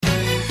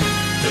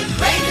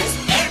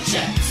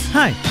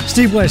Hi,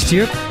 Steve West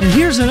here, and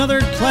here's another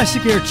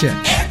classic air check.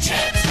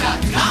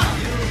 Airchecks.com.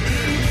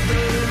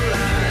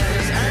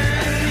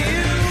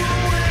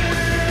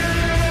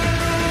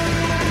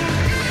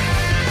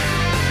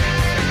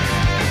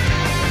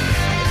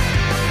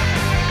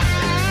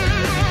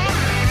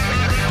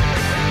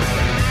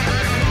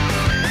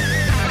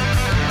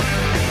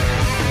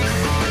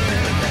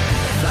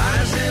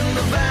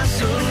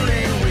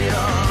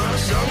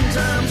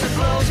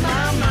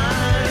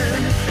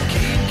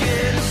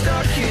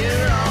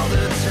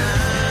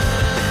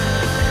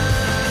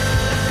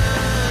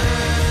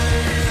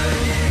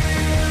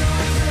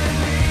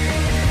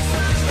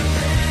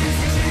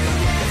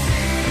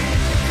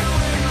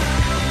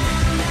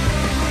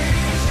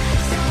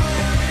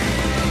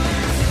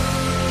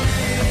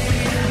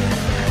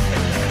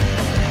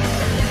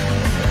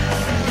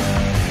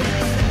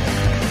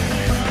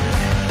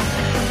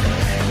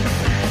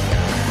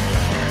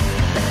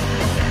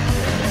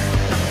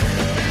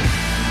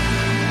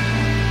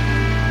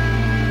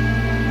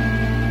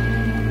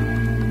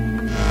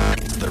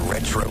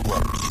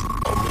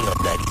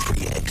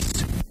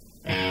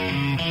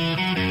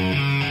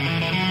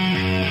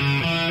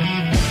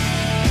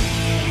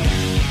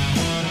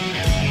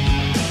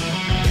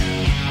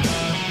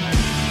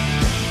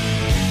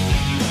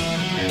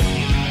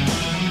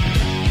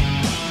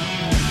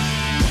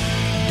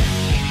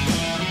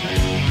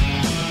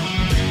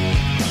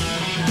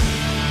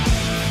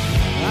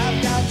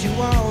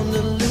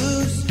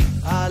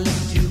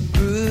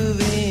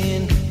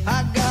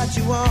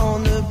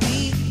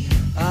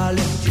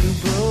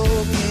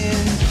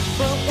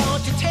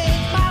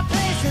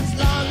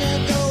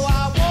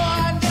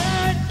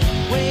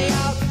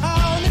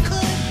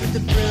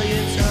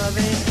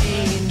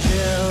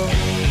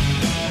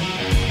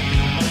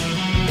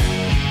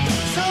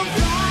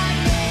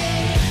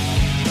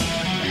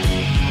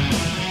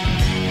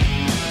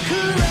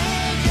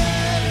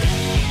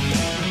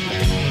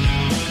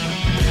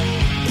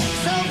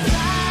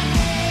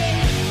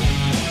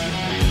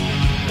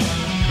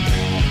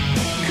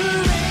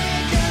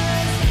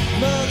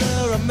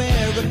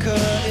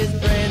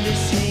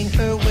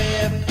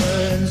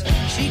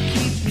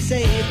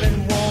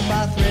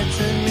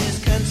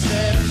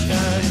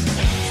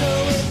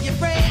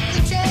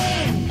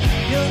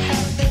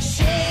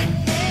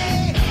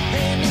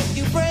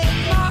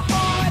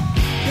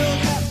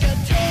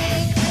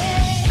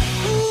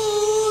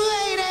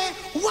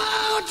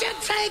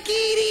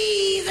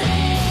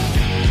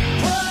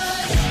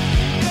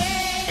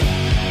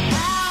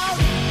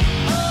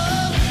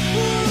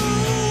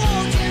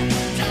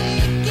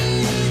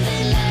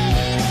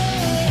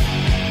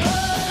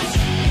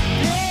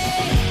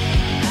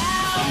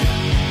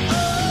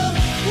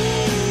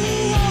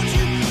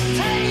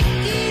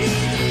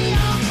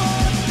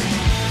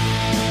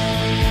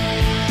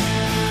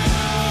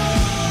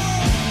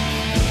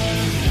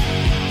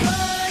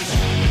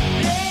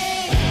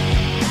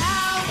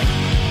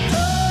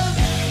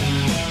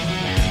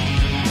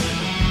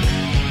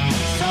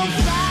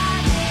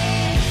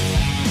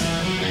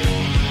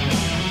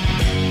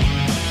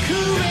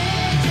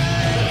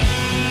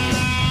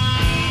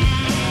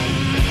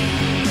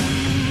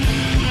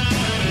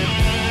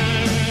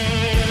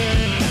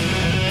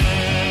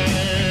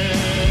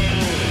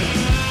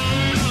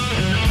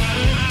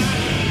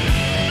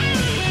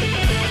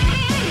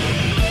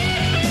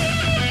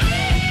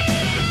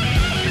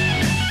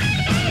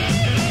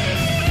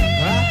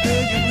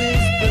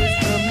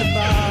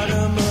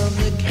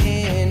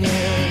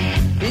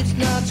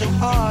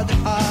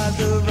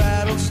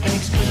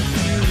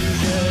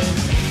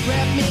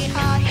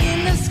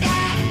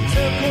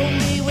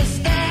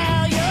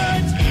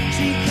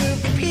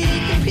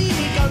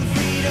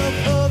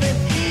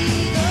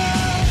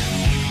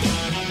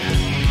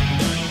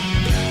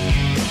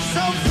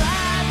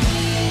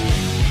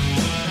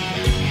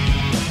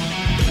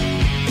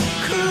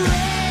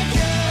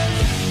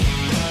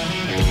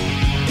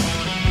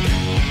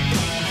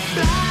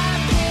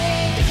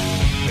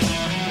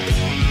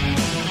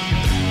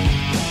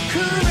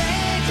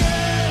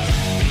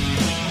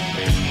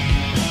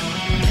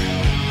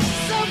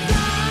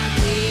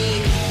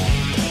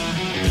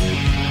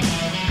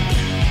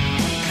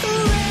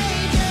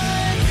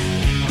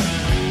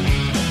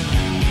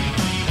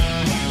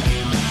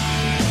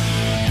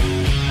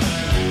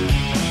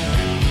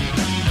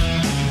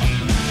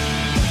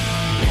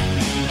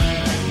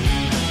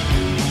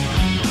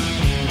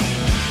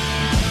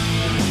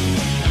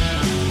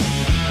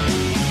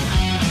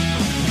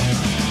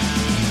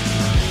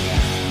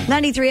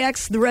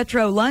 '93X, The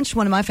Retro Lunch,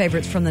 one of my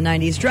favorites from the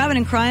 90s. Driving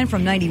and Crying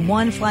from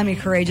 91, Fly Me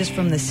Courageous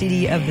from the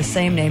CD of the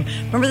same name.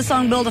 Remember the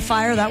song Build a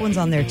Fire? That one's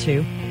on there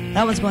too.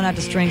 That one's going out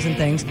to strings and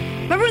things.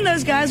 Remember when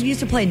those guys used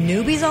to play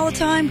Newbies all the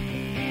time?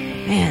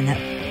 Man, that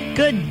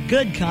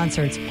good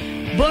concerts.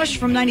 Bush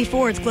from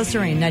 94, it's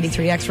Glycerine.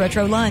 '93X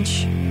Retro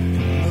Lunch.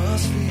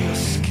 Must be your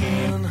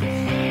skin,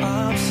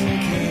 I'm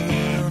sinking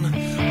in.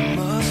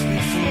 Must be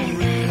for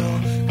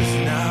real, 'cause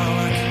now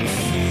I can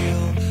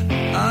feel.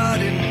 I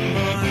didn't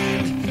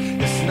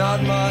mind, it's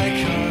not my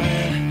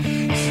kind,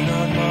 it's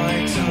not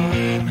my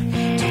time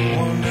to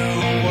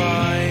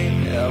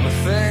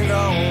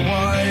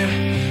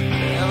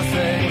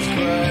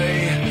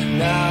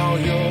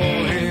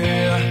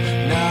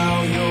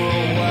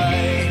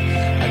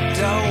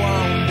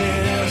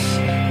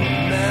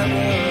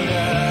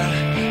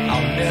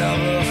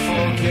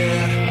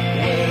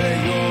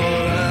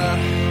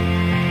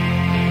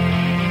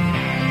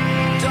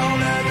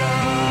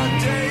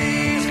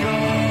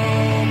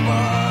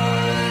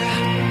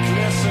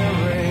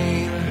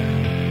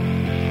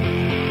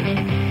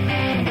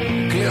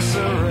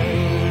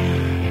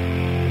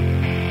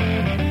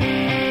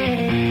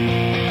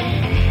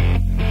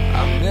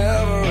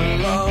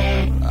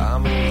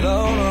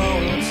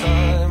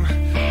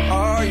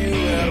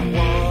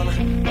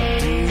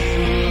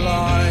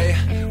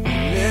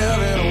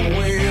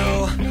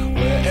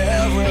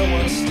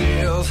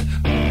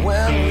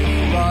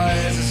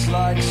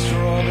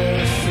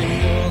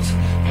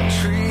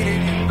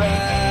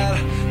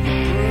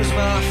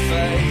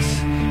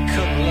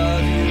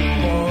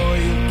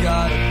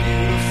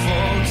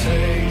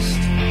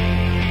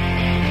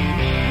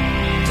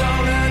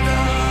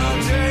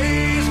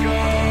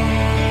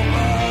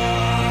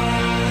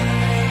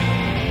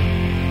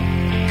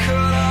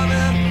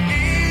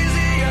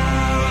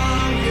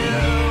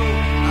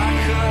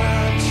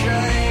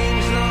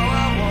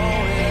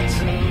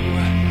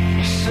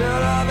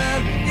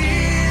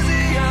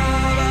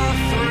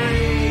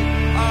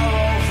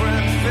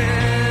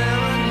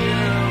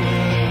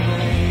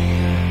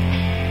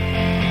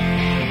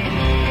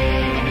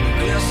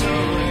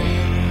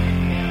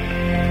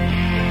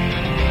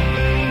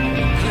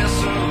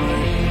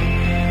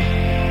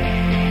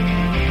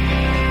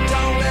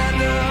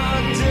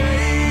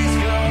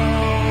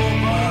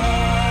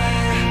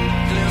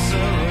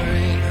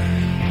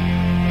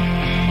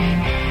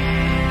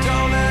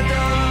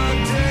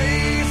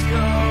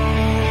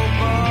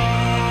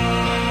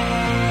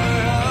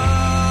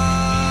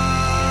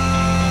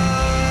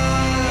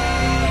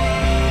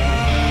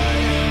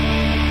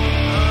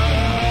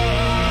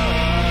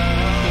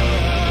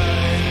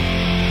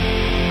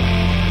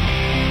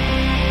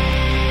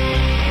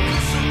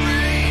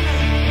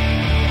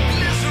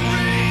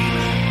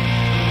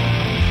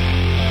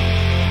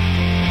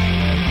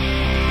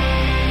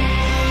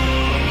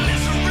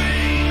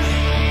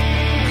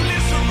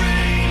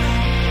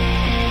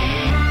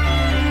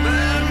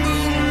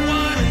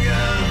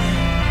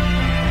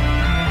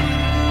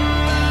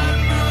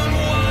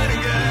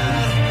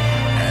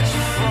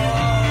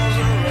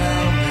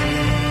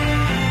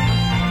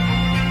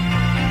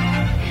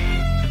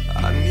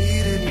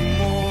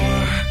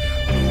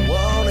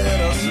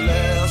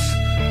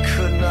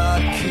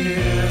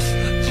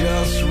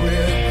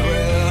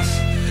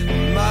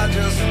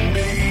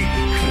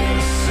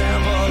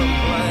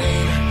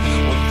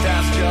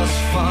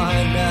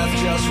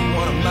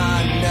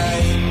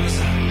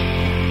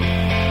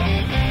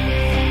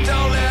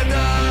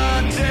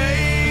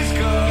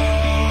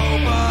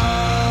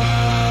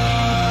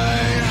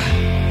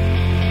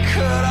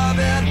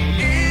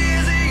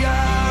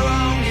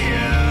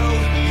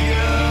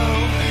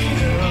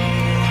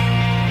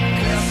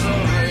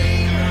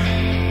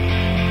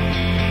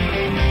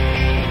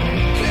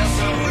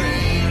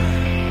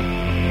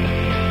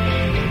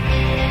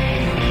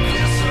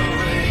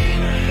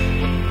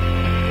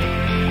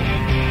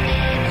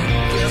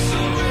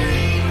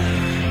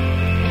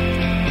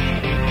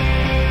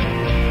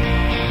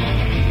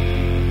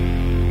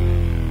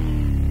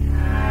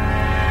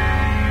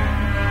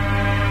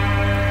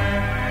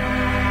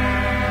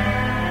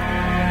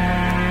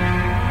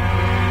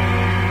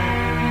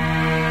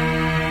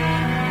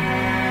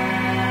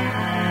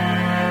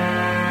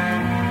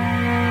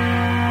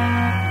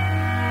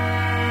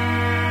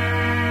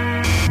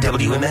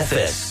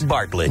WMFS,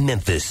 Bartlett,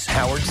 Memphis.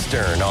 Howard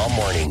Stern all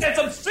morning. It's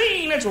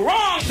obscene. It's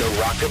wrong. The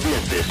Rock of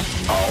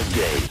Memphis all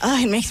day.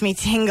 Oh, it makes me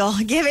tingle.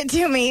 Give it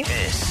to me.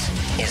 This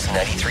is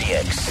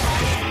 93X.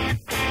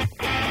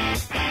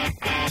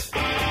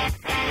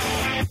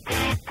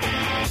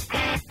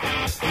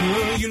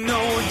 You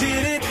know I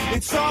did it.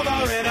 It's over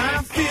and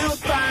I feel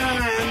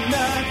fine.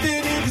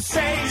 Nothing you can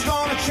say is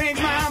gonna change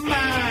my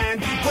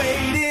mind.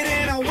 Waited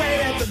and I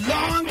waited the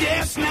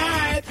longest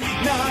night.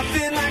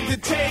 Nothing like the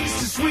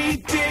taste of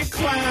sweet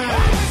decline.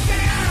 I was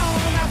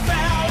down, I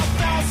fell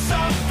so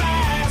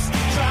fast.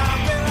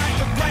 Dropping like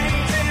the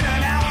brains in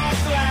an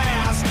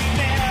hourglass.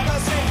 Never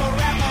say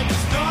forever,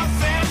 'cause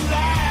nothing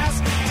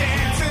lasts.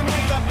 Dancing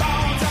with the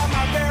bones of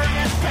my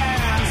very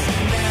past.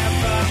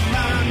 Never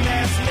mind,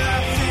 there's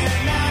nothing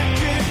I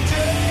can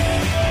do.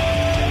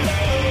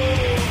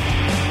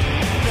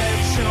 Bet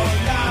your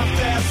life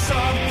there's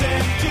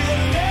something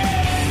killing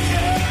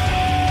you.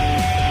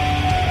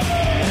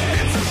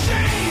 It's a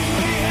shame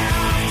we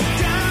have to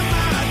die,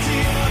 my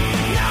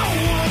dear.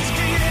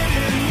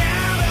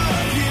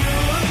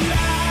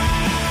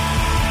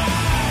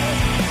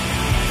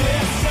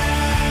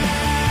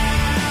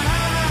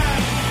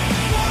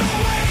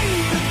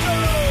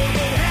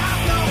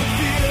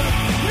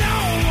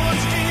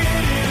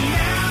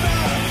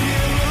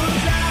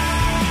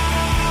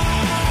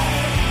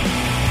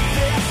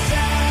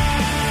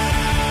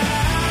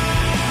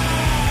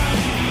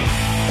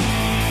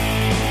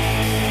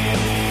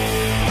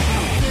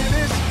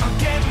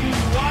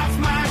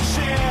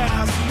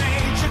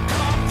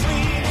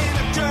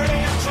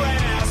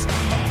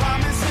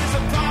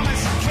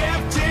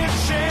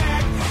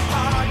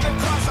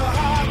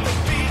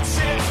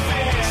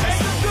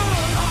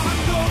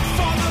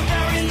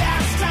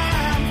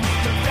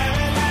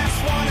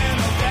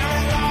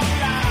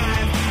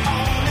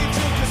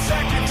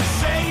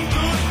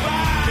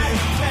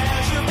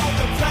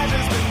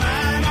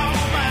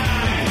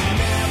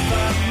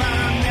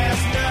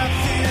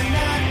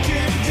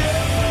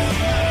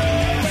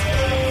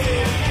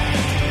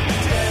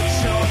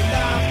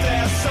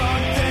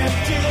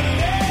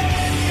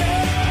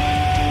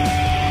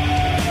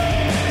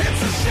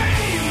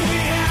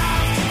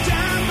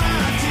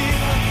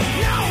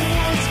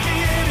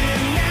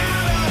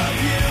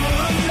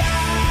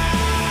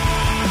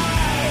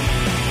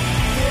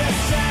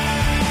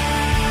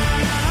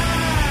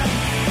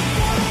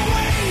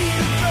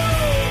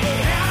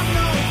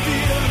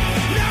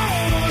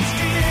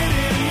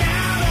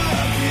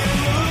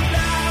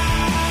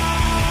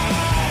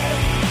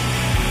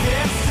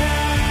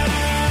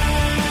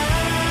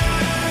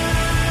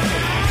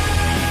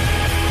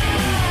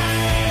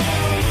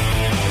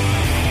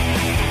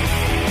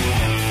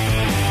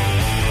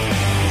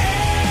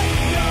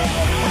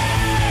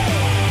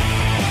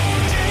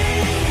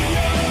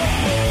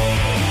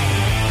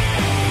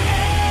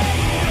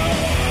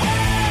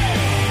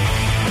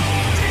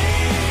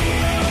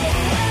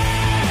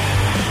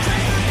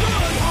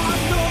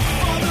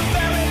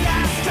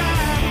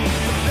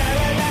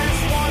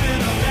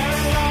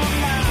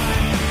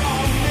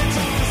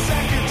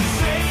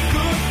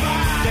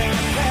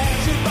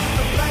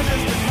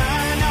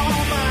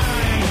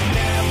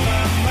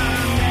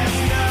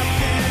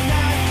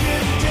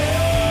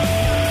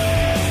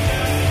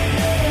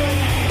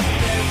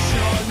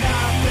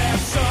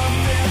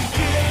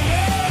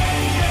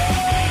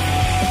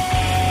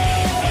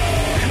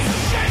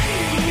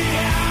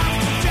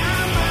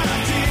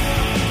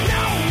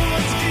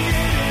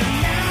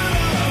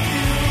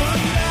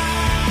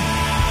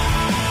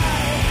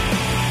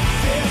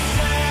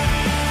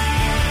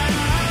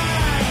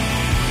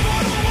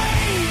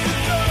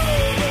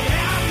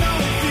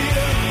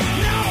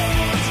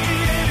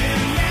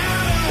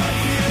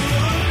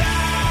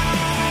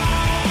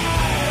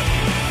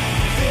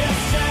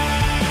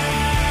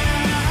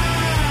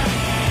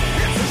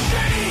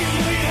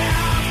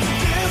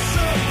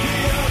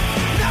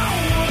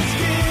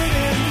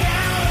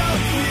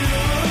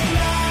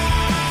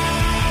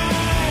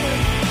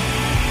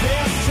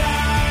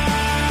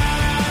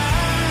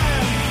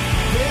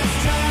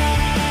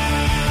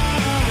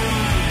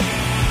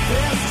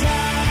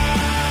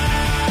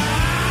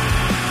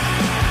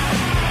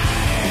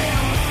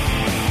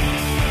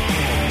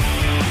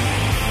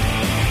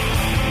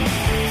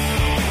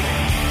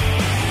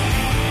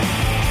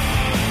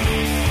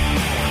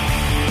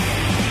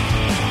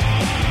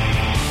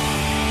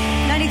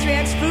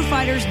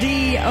 Here's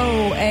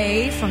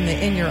DOA from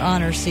the In Your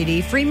Honor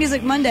CD. Free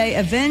Music Monday,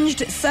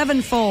 Avenged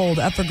Sevenfold,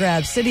 up for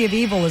grabs. City of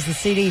Evil is the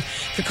CD.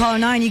 If you're caller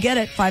 9, you get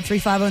it.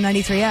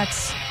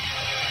 5350933X.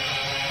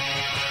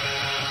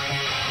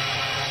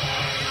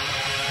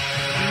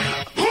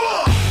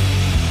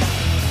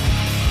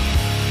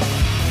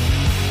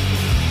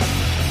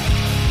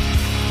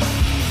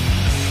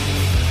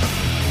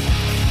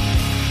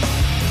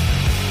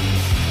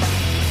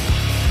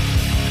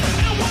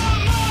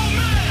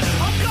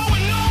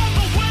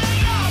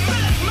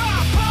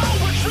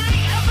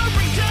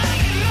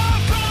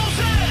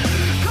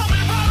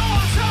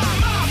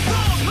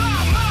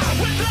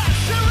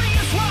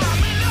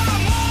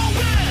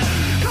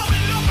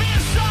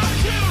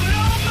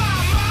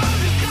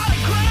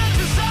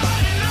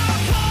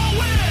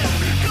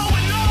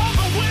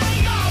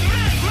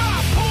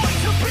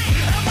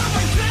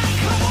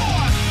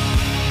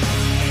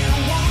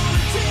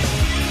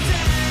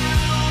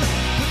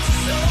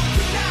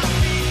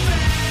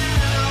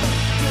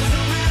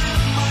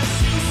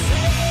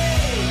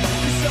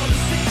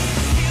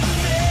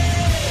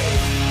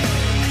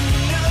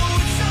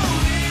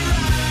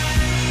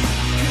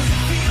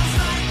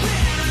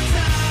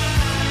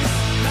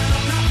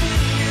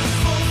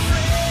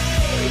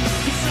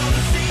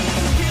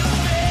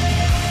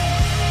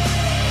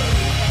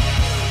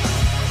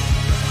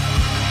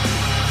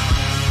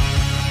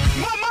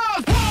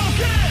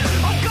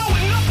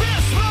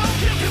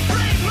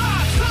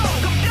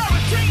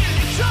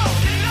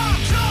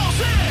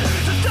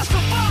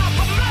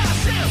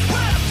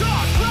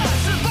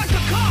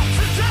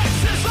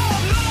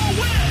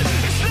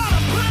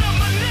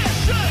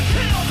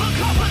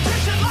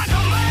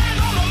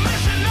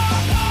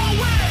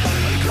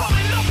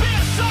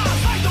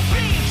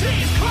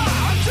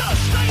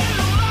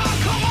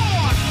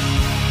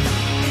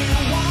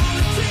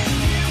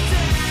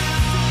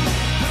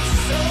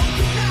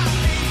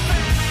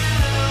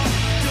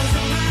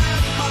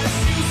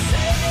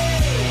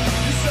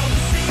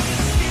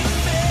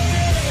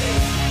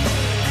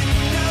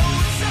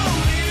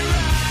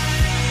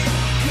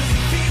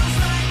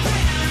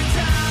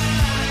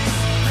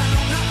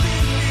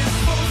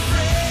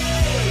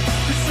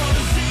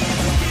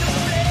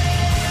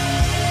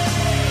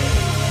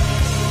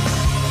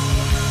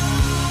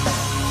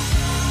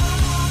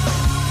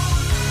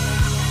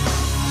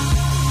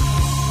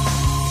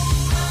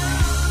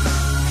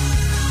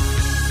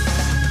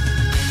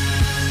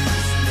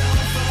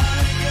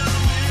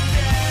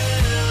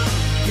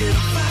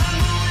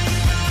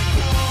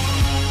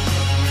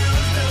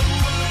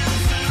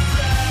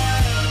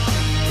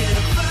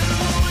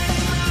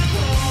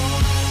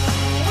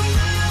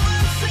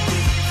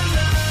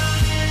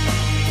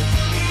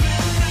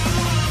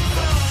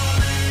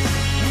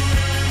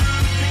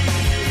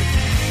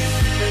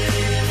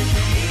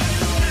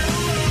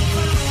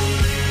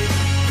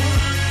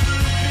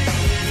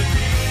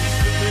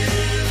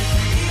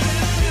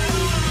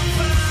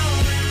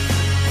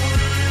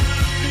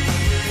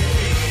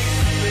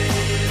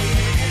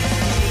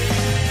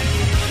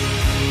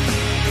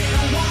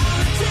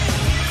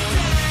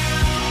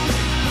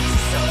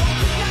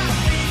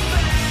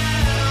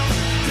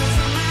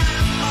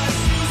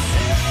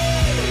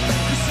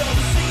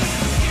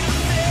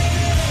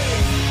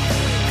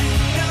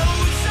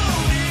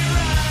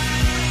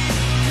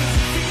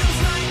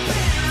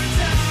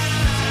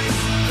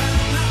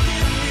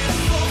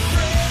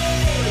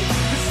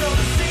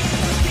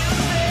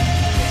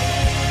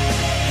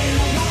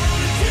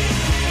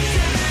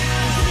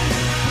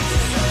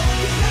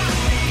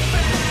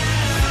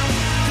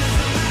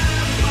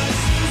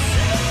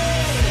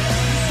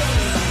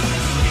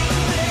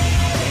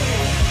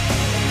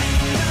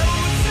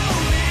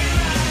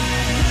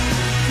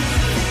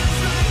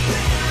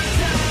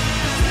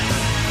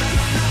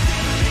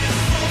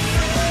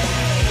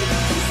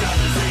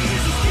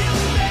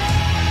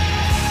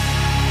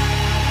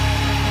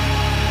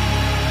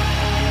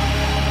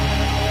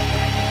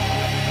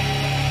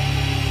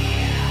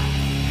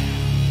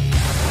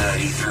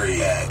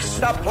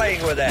 Stop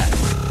playing with that.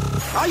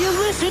 Are you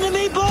listening to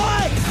me,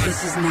 boy?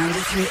 This is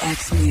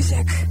 93X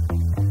Music.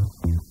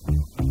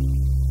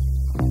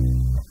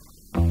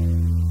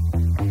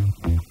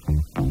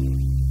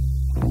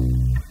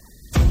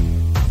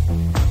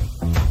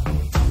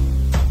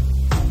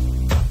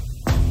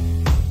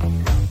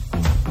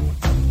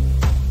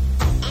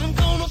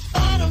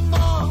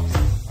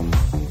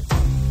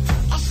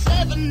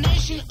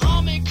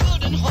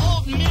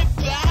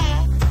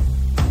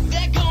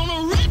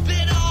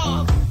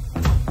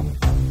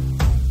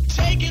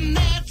 Taking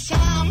their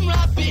time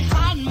right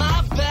behind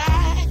my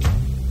back.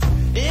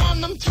 And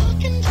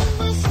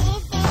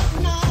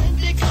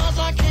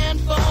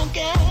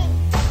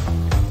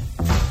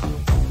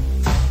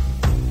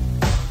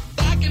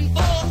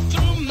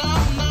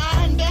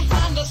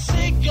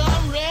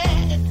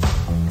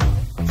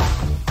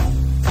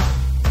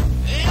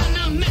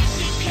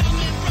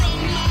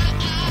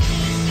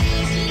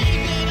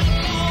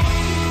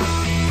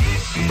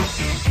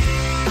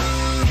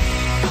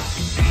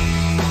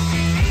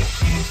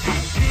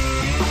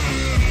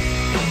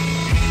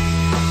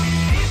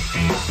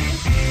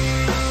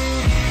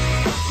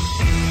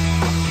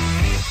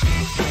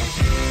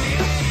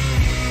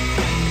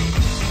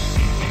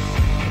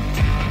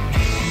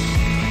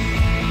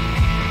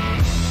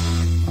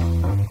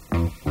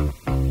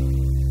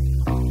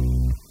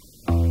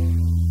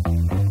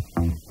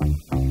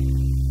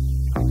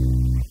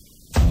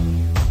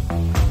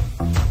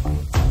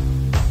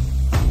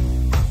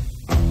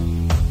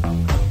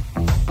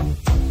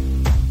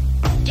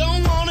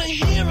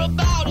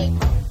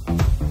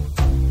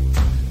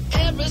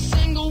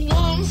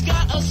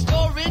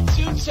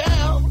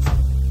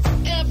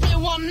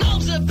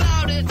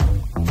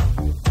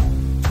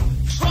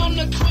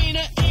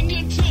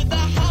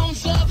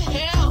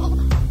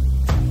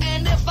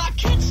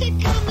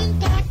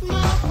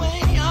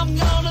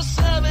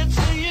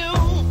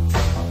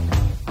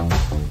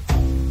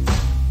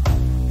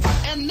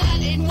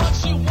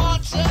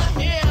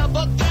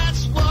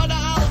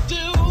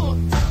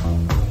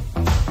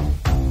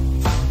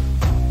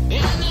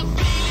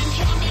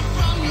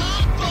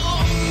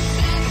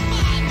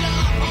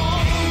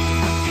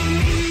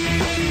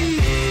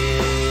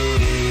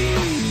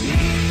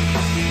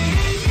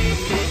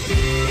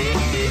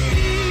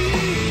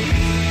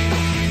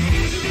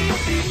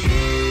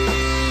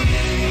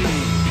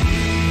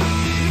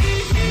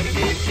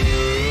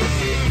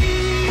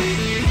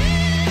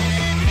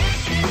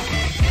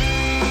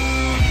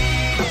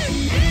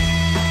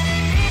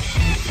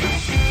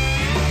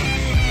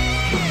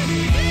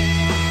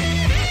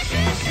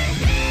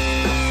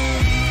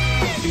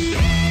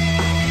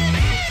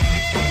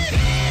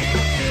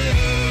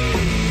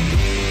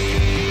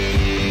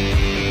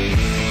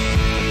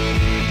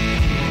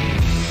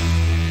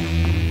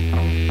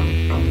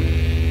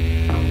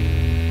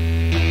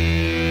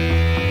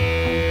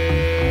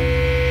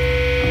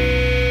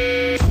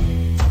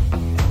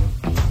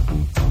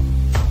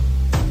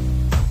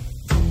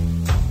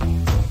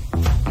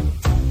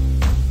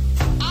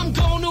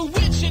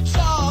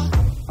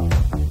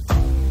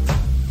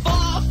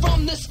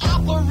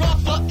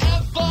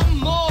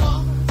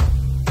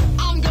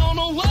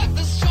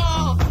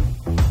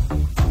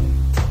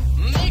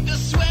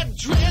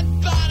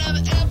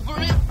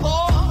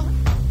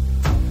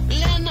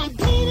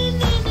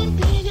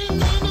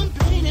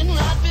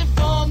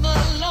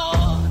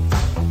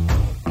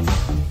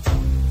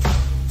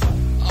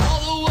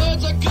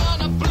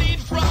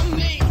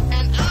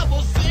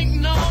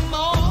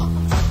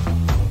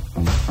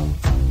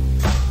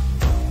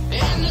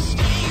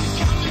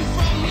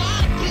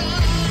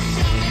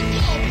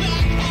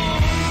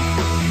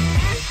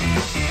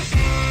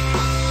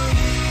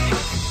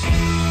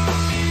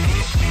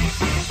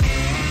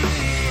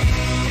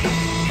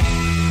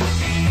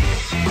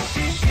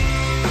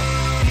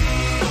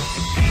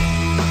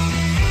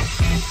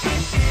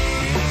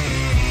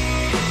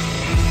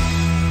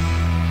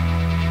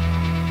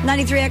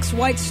 93X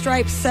White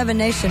Stripes 7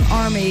 Nation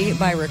Army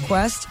by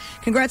request.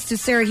 Congrats to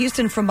Sarah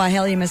Houston from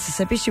Byhalia,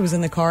 Mississippi. She was in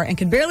the car and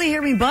could barely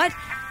hear me, but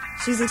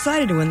she's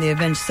excited to win the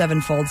Avenged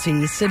Sevenfold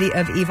CD, City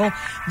of Evil.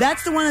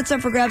 That's the one that's up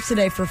for grabs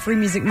today for Free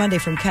Music Monday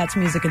from Cats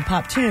Music and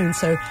Pop Tunes.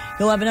 So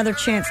you'll have another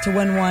chance to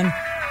win one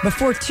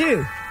before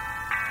 2.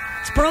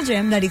 It's Pearl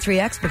Jam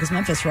 93X because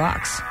Memphis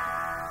rocks.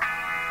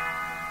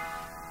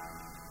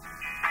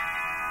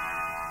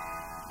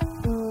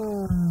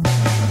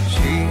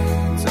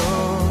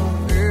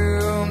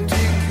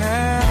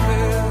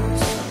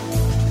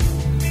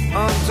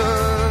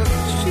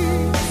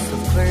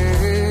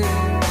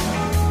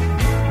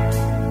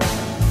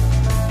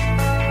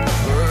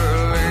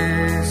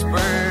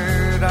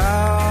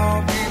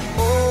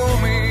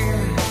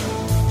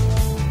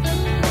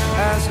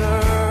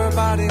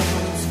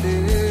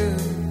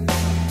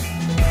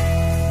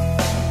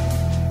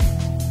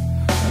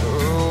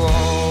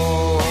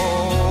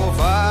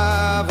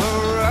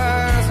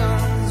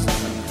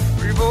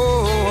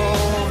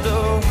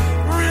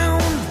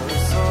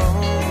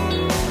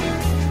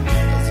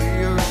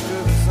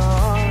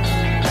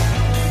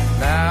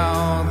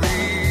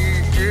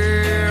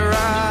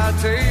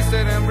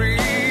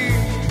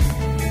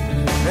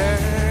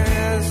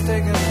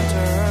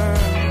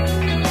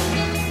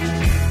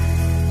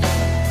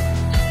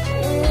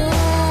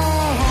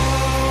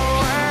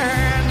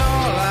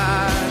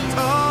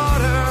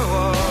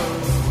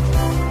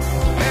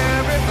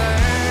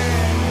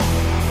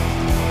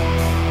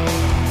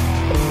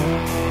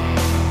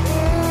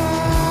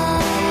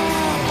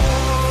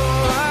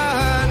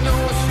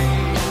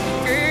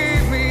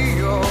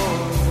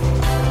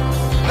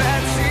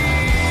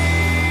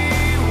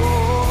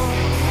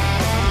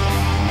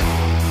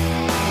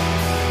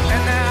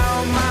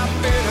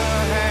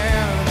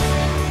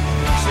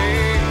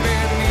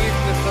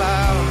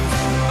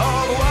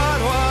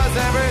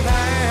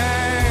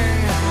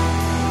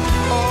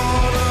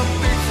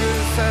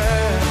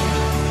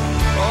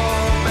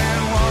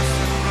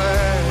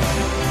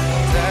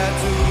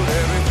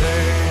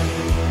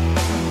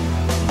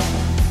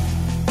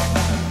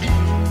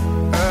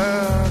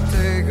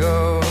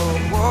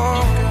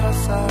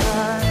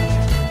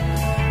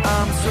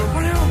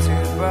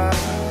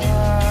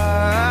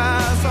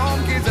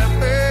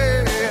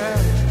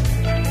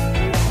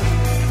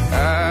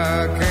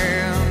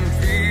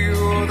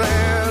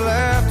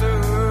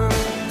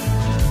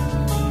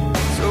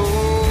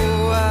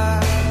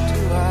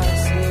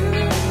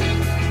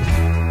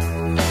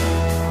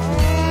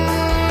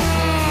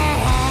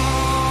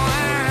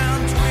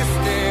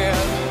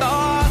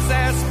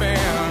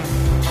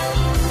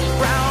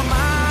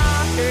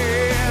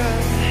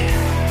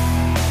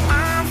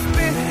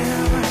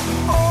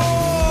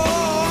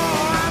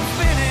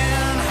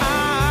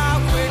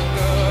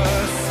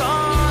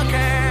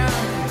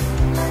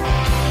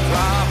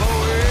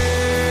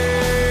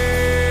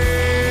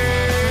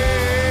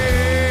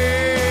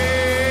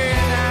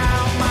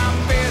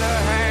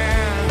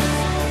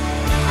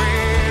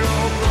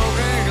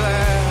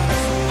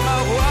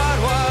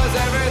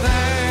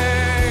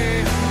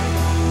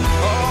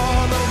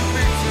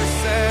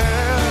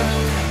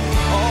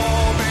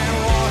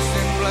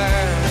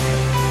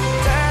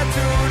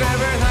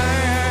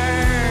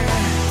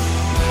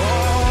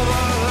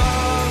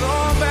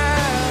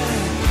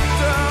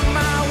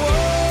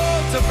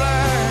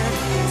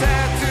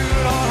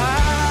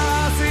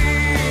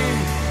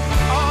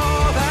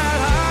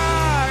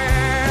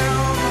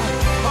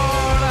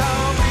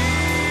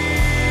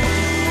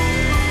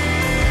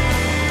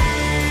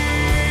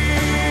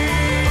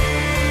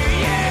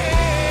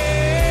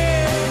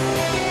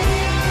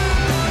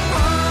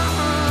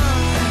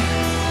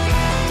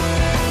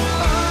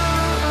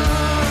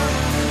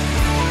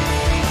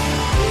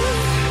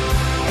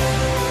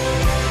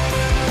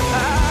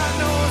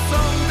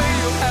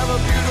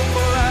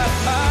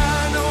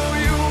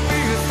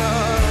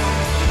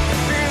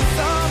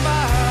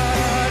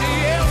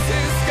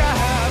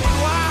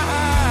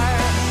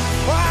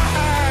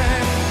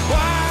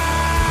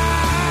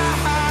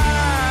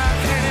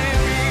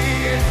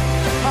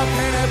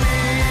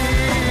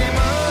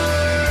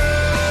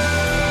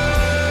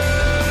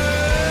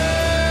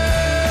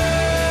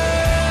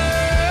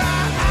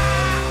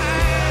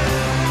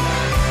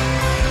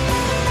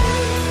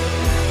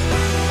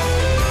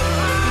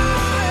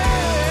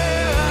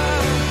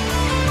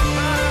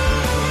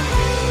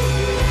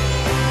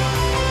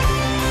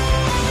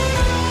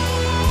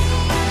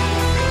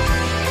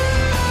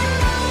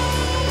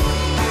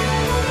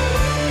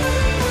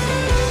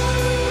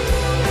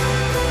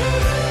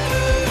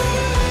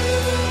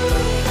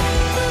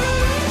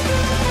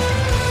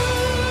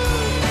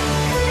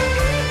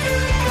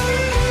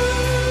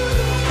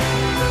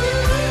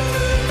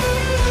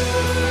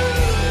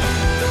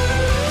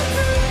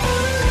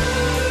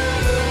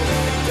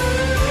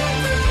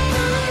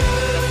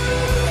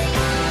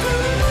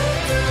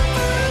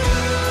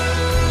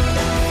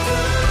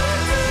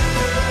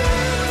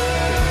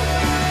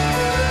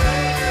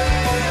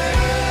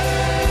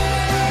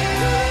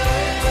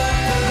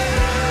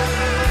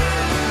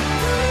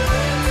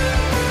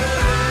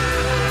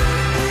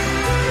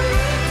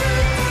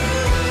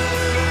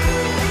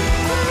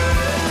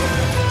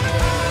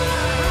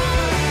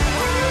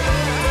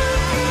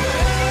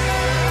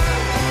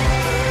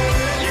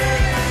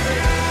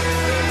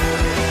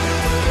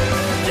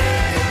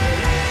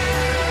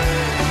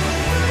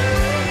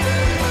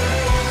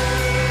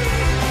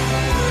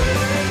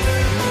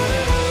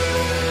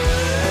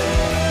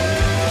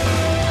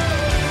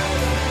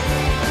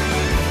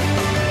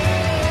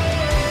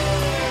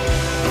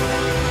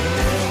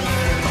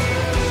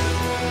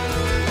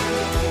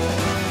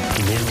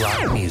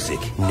 rock music.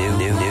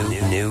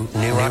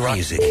 New rock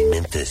music.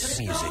 Memphis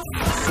music.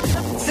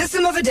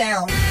 System of a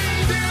Down.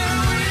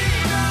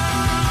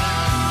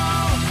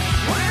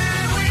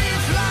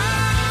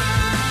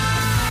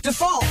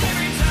 Default.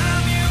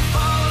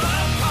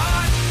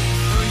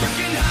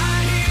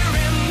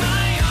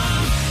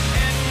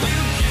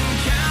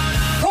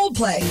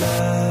 Coldplay.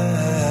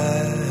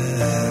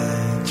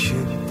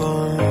 Your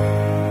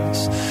bones,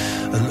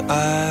 and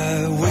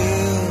I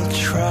will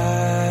try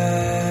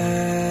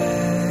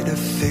to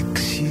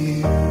fix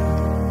you.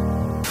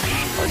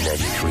 On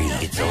 93,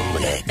 it's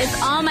only X.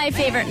 It's all my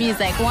favorite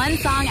music, one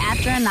song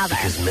after another.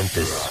 Because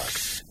Memphis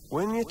sucks.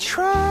 When you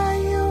try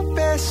your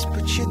best,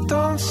 but you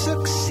don't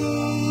succeed.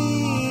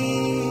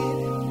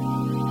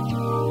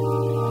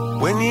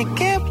 When you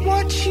get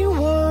what you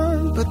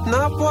want, but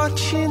not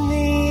what you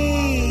need.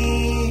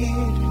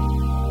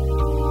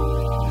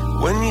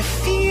 When you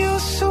feel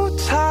so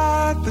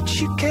tired, but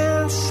you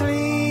can't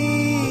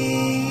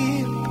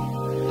sleep.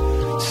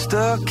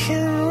 Stuck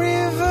in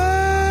reverse.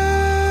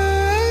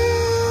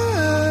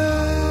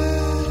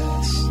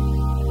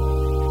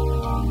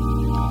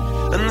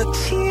 And the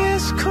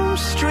tears come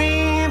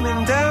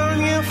streaming down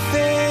your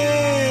face.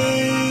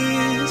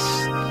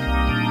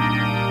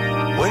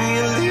 When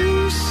you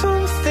lose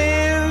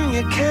something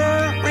you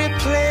can't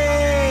replace.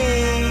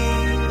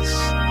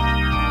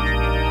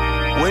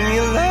 When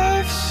you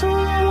love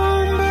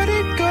someone but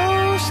it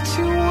goes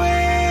to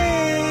waste.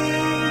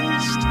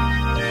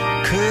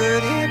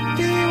 Could it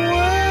be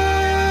worse?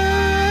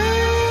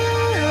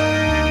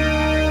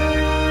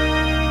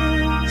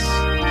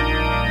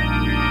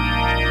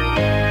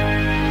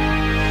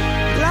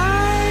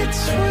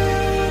 Lights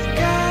will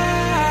guide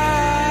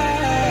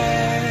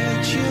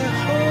you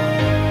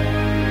home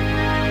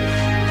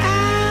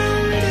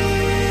and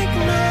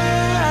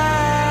ignite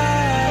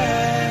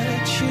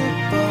your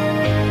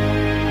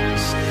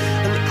bones,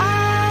 and I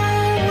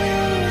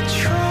will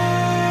try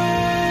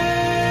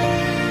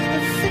to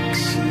fix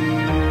you.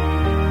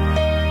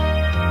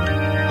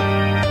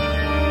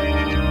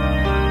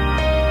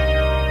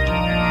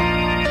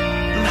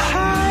 And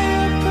high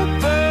up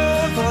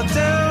above or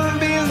down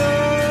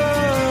below,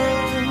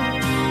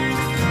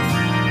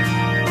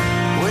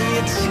 when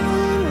you're too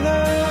in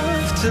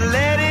love to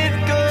let it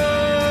go.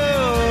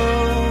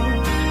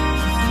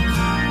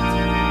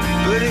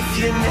 But if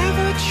you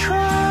never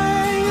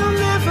try, you'll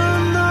never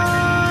know.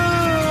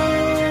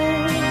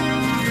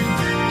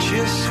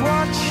 Just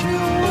watch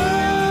your world.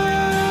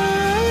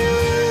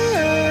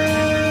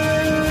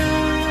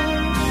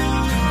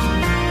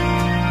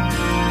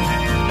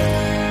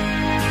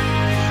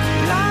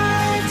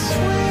 Lights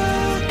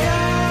will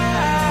guide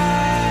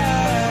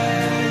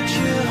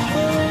you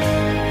home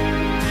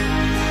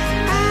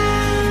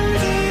and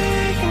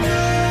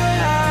ignite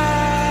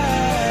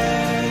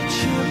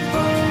your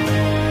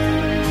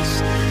bones,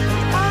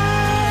 and I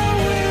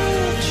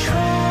will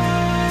try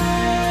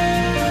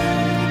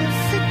to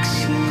fix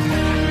you.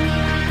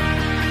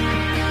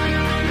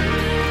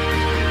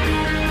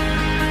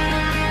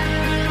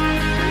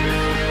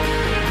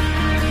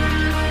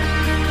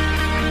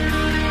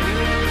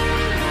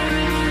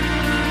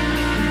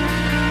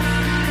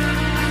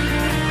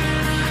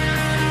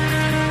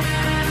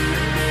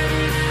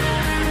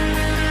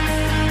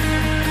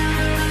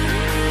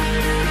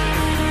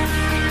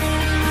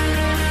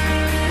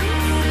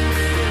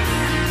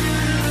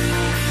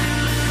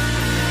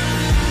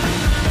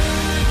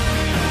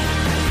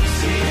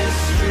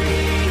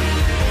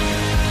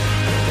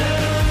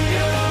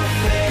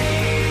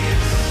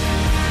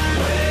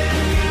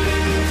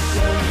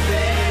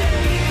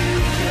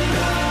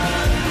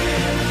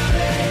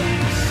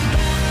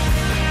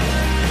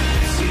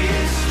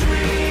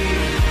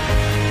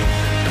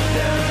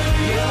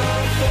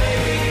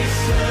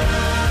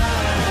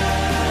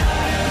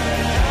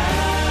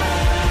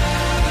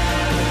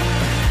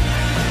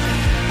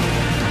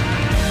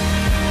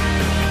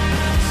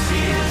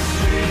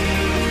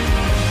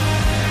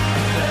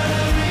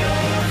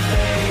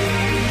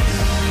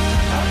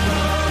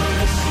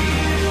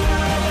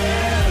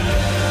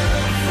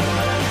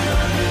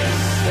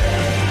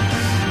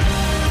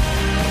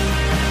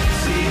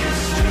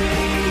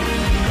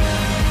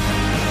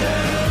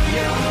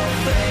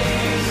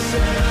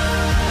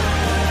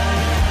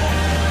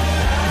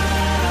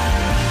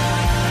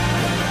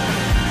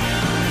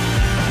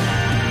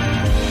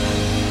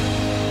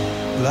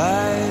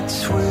 Lights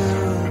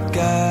will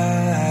guide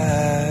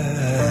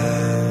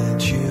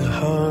you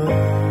home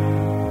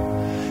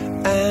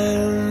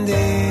and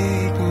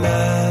ignite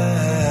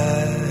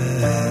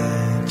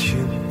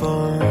your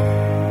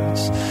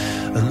bones,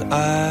 and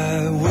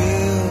I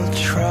will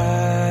try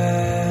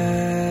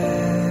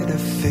to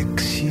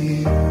fix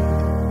you.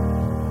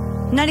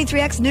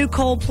 93X new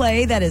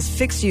Coldplay, that is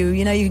Fix You.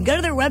 You know, you can go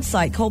to their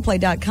website,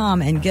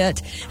 Coldplay.com, and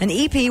get an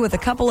EP with a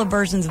couple of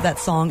versions of that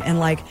song and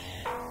like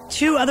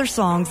 2 other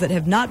songs that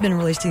have not been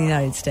released in the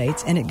United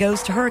States, and it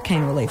goes to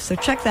hurricane relief. So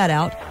check that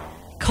out,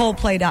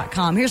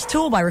 Coldplay.com. Here's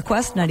Tool by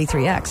Request,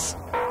 93X.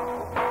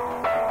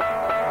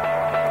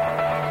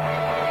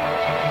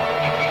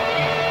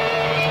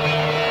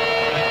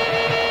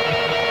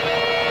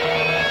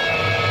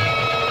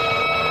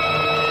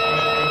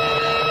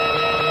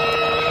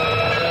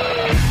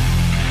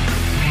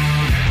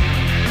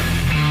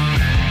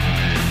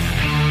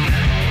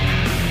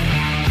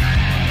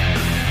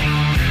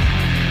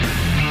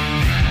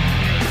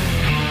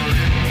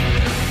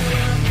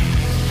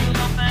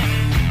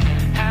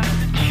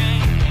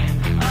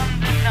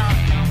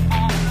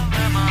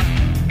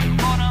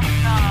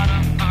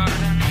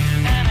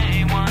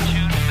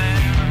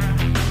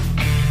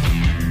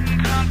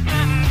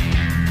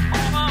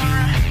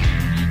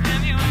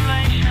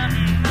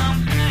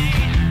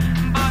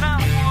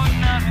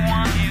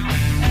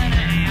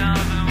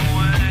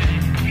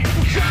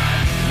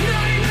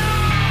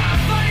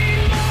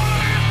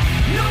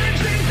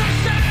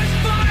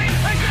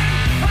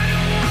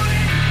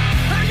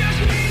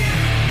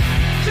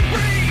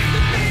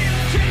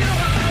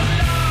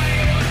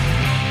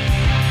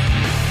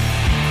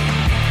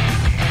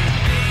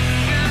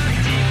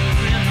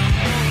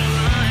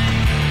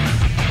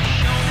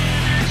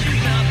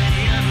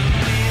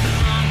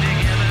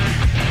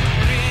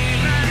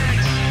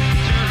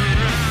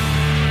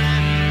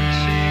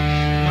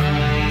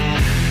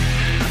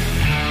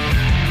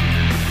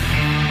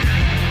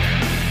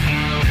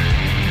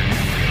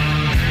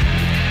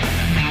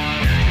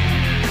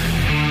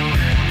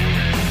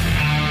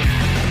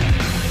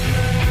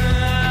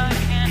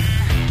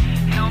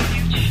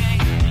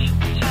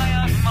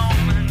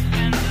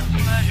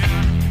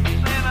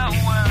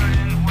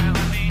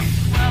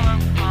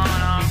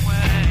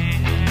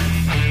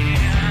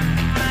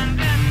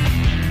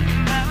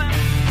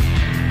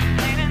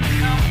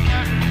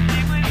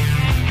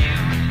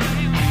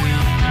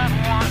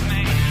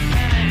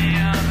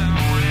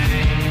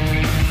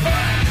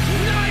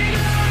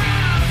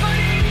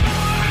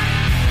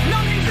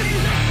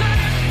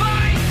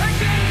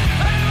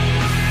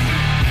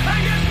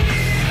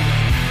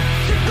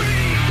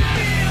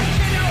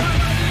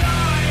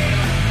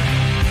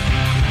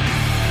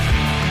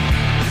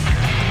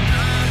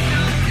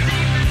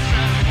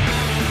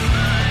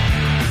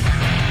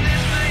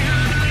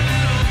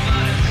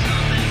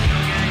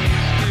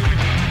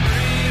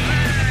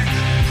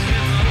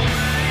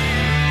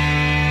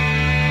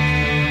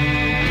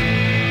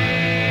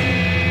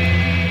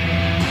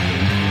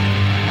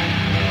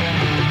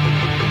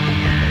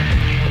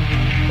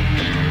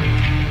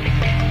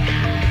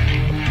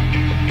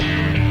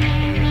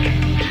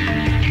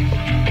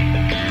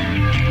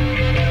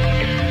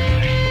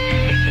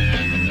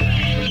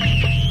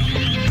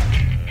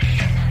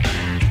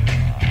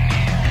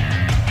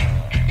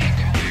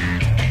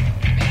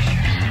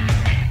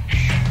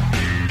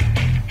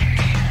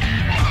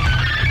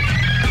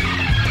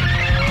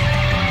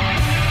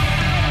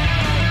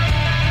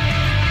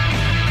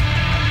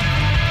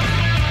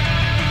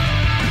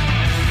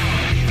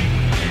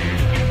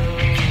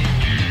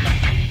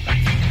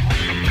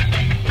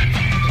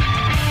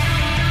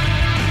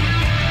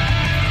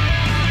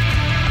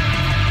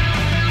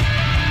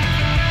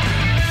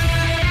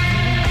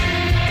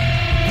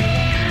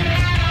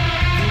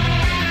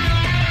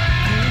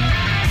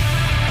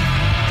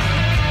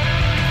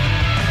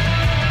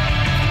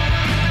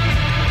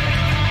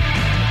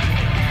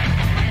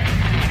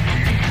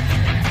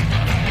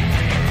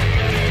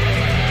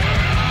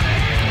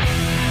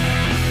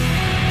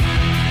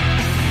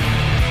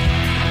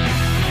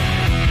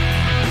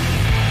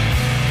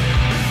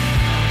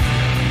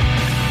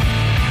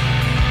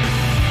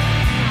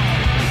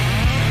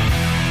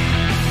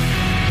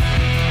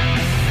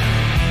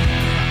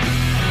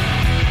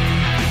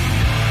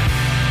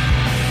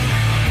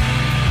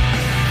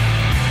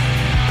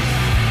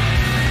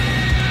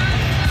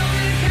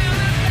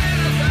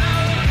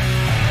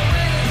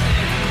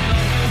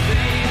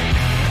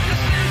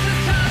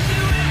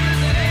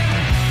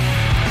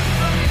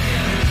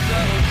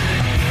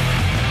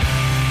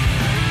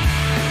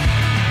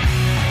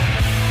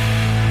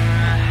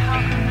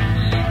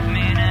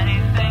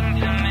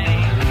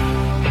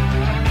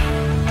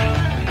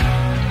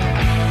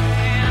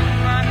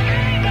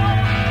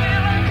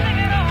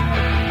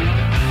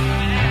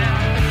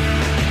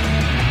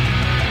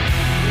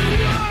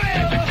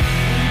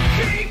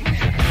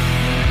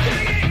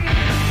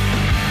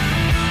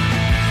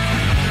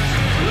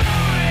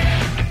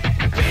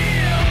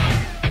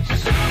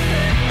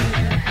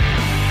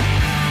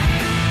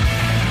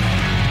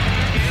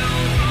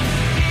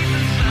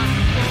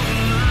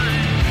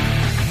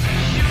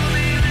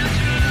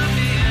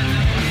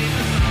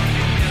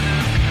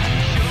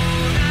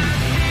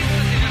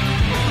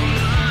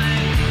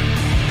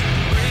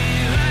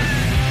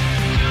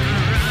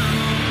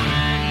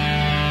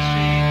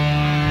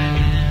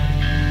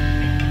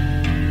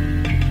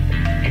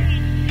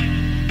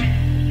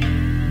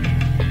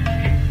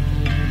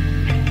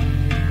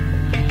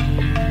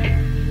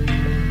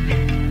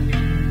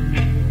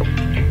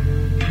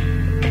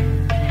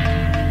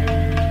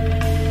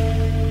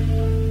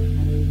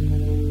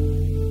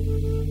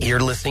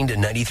 listening to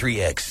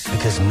 93X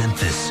because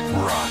Memphis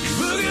rocks.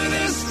 Look at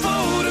this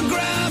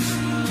photograph.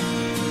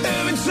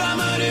 Every time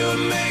I do,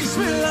 it makes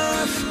me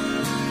laugh.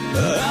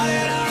 How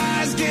did our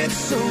eyes get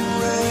so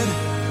red?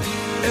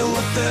 And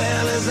what the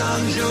hell is on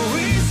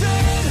Joey's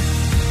head?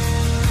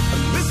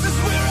 This is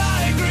where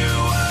I grew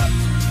up.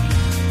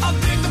 I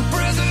think the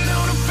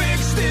president who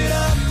fixed it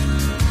up.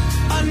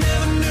 I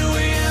never knew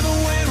we ever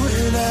went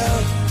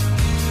without.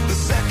 The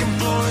second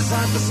floor is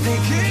hot for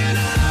sneaking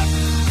up.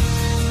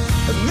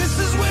 And this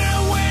is where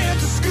I went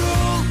to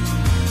school.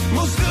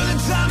 Most of the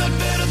time I had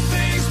better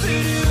things to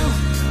do.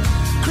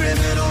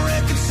 Criminal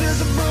record says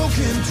I've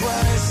broken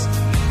twice.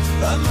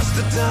 I must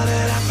have done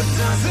it half a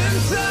dozen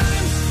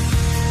times.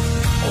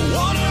 I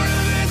wonder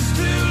if it's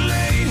too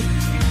late.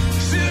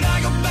 Should I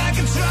go back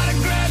and try to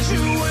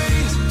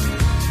graduate?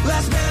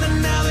 Last better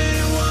now than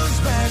it was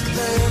back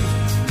then.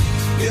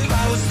 If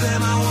I was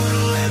them, I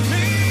wouldn't let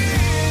me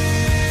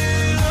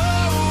in.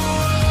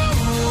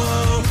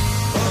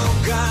 Oh,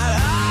 God,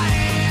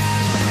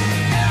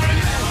 every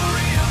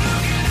memory of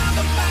looking out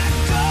the back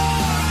door.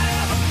 I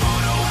have a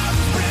photo of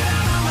the spread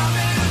out on my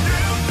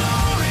bedroom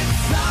floor.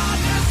 It's hard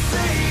to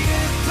say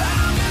it,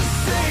 time to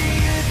say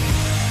it.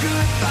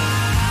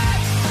 Goodbye,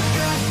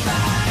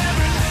 goodbye.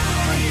 Every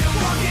memory of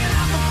walking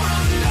out the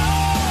front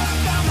door. I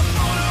found the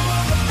photo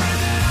of a friend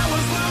that I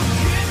was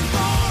looking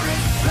for.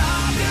 It's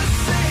hard to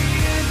say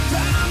it,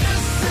 time to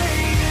say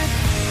it.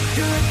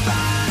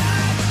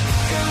 Goodbye,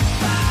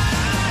 goodbye.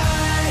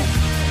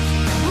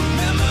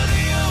 Remember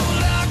the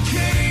old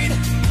arcade?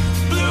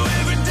 Blew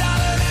every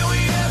dollar that we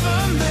ever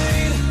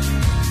made.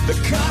 The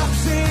cops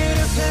seen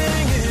us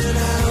hanging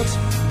out.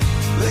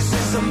 They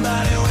said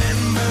somebody went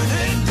and burned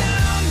it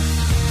down.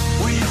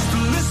 We used to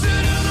listen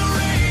to the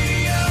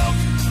radio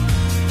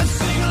and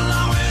sing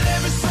along with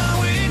every song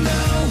we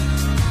know.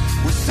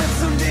 We said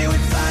someday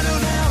we'd find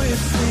out how it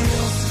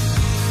feels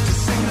to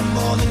sing to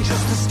more than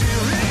just a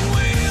steering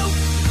wheel.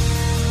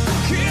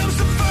 Kim's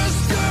the first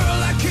girl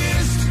I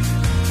kissed.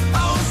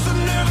 I was so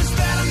nervous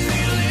that I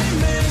nearly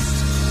missed.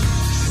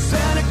 She's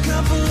had a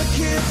couple of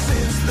kids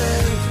since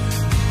then.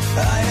 I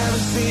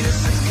haven't seen her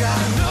since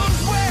God knows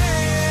when.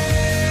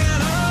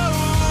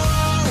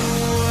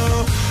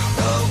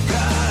 Oh,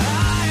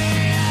 God,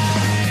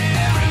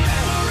 every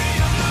memory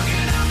of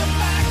looking out the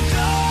back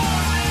door.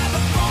 I have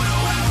a photo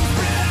of the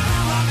spread out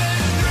on my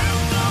bedroom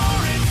floor.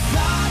 It's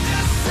hard to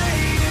say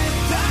it,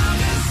 time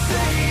to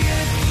say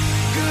it.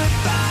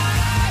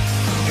 Goodbye,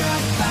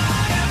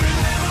 goodbye. Every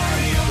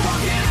memory of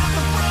walking out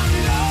the front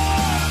door.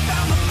 I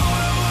found the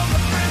photo of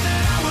a friend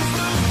that I was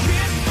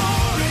looking for.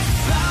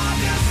 It's hard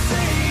to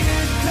say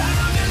it,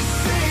 time to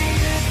say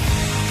it.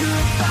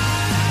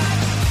 Goodbye,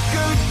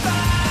 goodbye.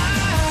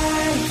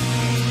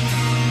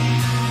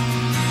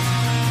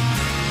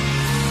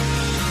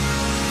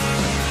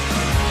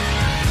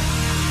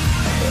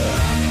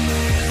 I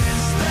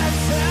miss that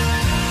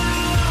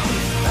town.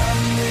 I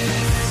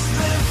miss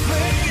the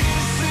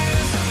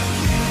faces.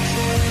 You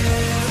can't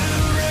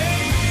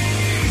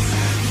erase.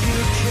 You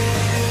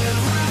can't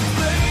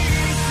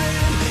replace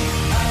it.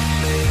 I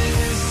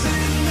miss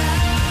it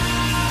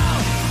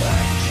now.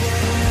 I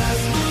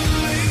can't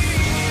believe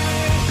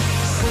it.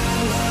 So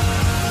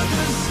hard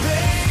to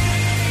stay.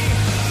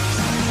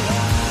 Too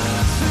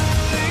hard to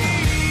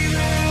leave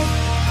it.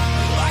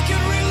 I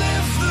can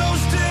relive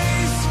those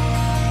days.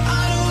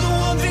 I know the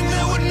one thing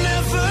that would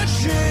never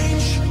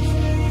change.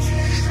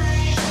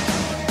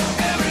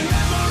 Every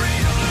memory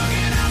of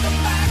looking out the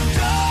back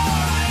door.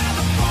 I have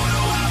a photo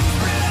of the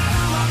spread out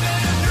on my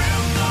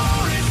bedroom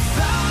floor. It's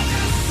hard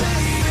to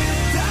say it,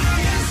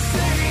 time to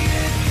say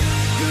it.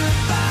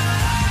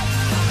 Goodbye,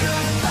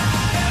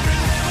 goodbye. Every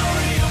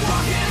memory of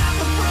walking out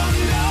the front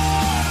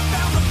door. I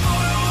found the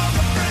photo of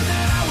a friend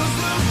that I was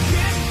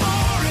looking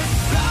for.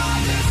 It's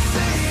hard to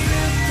say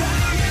it,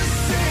 time to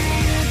say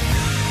it.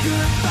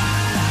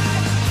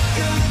 Goodbye,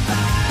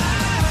 goodbye.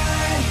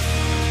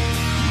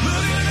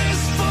 Look at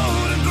this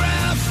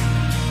photograph.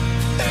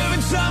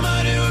 Every time I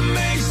do, it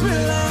makes me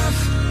laugh.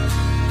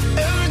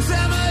 Every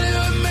time I do,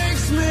 it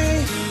makes me.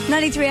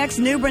 93X,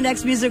 new Brand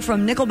X music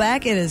from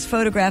Nickelback. It is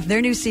Photograph.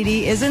 Their new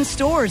CD is in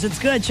stores. It's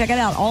good. Check it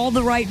out. All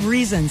the Right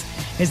Reasons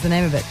is the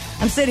name of it.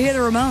 I'm sitting here, the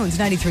Ramones,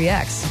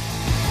 93X.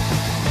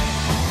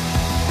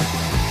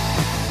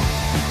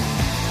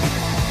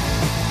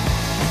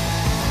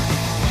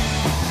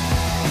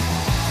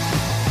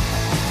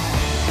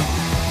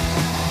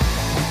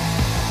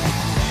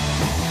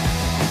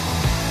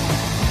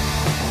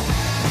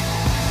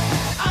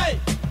 Aye,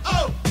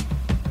 oh,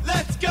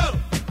 let's go.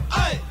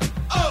 Aye,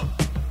 oh,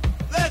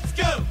 let's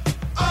go.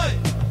 Aye,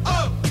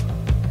 oh,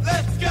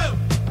 let's go.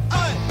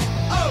 Aye,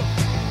 oh,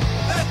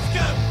 let's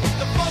go.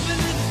 The bumping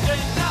in a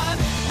straight line.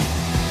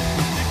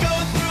 You're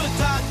going through a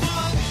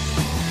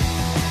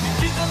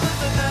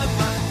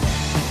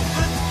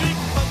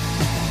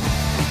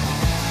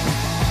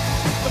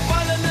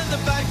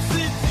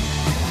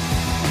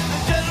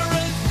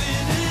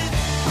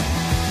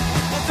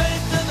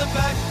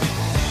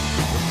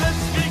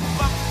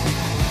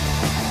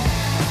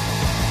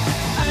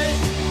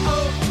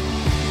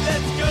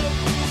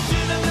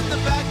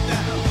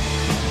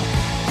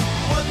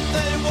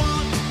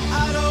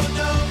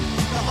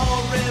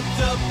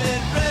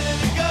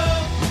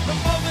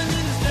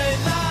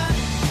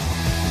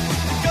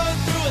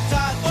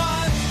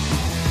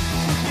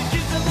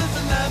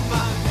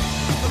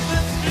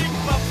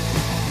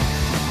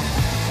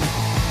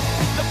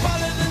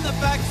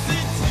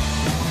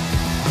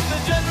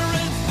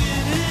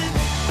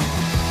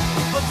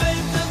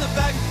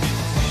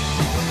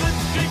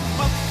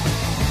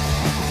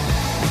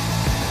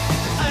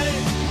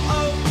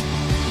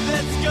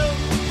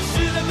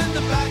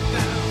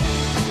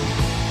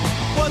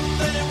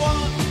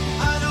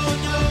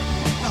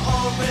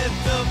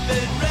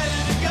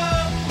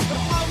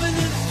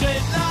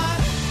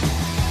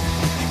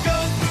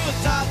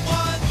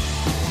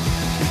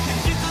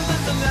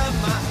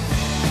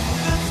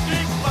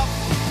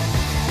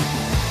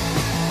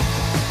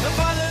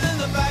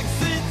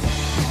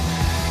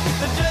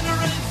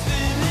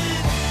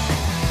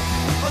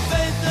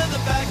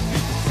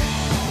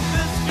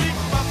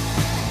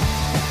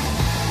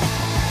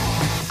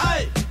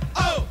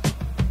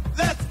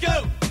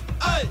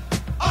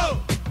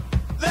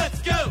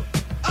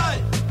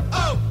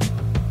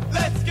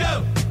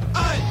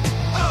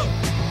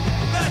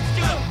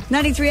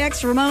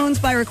 93X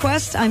Ramones by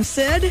request. I'm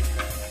Sid.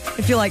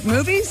 If you like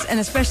movies, and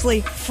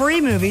especially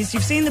free movies,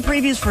 you've seen the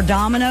previews for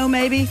Domino,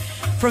 maybe?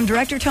 From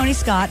director Tony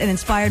Scott and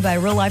inspired by a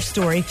real-life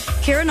story,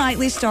 Keira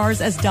Knightley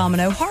stars as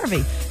Domino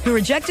Harvey, who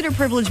rejected her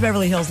privileged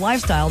Beverly Hills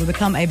lifestyle to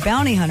become a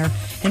bounty hunter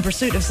in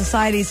pursuit of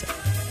society's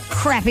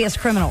crappiest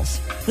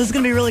criminals. This is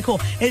going to be really cool.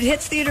 It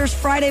hits theaters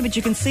Friday, but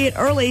you can see it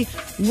early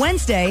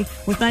Wednesday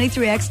with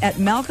 93X at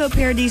Malco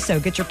Paradiso.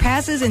 Get your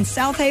passes in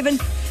South Haven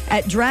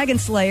at Dragon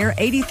Slayer,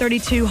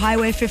 8032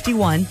 Highway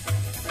 51.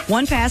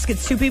 One pass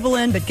gets 2 people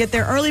in, but get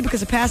there early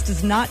because a pass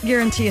does not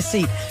guarantee a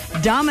seat.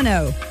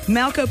 Domino,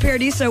 Malco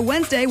Paradiso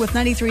Wednesday with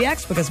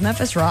 93X because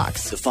Memphis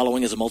rocks. The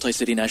following is a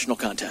multi-city national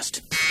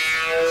contest.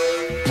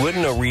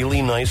 Wouldn't a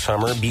really nice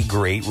summer be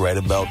great right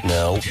about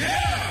now?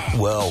 Yeah!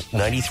 Well,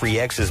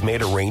 93X has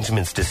made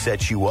arrangements to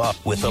set you up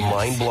with a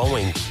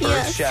mind-blowing,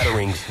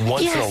 earth-shattering,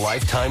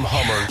 once-in-a-lifetime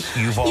Hummer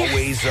you've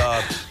always,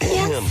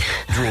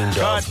 dreamed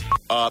of.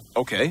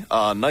 Okay.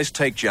 Nice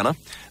take, Jenna.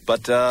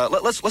 But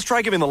let's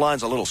try giving the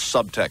lines a little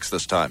subtext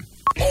this time.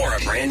 Or a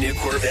brand new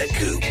Corvette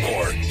Coupe.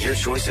 Or your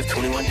choice of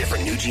 21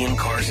 different new GM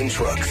cars and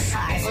trucks.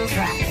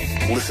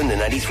 Listen to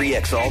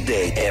 93X all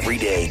day, every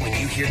day. When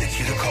you hear the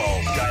cue to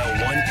call,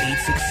 dial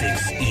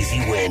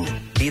 1-866-EASY-WIN.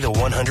 Be the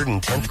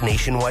 110th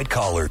nationwide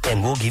caller,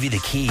 and we'll give you the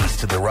keys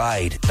to the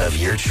ride of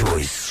your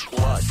choice.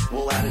 Plus,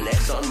 we'll add an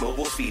Exxon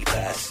Mobil Speed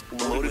Pass,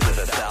 loaded with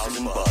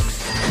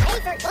 $1,000. Pay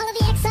for quality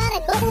Exxon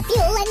and mobile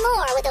fuel and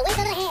more with a wave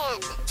of a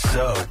hand.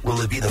 So, will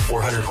it be the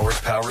 400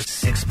 horsepower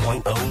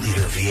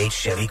 6.0-liter V8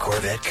 Chevy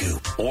Corvette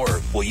Coupe?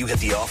 Or will you hit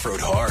the off-road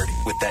hard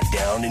with that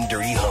down and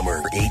dirty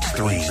Hummer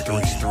H3? You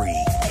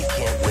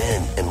can't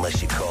win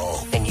unless you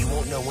call. And you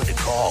won't know when to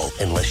call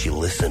unless you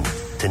listen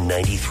to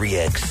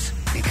 93X.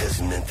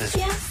 Because Memphis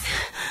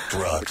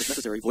drugs. If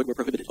necessary, void where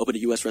prohibited. Open to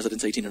U.S.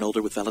 residents 18 and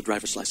older with valid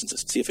driver's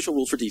licenses. See official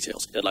rules for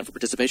details. Deadline for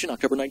participation,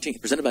 October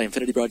 19th. Presented by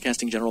Infinity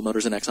Broadcasting, General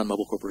Motors, and Exxon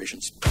Mobil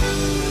Corporations.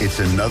 It's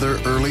another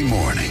early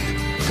morning.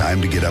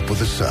 Time to get up with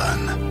the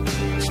sun.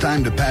 It's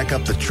time to pack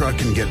up the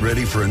truck and get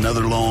ready for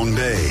another long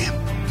day.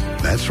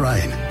 That's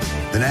right.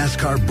 The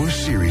NASCAR Busch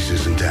Series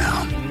is in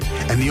town.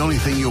 And the only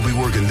thing you'll be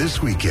working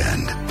this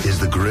weekend is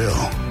the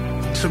grill.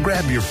 So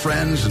grab your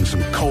friends and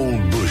some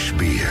cold Busch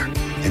beer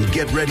and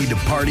get ready to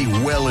party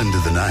well into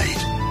the night.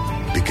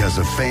 Because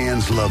a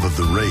fan's love of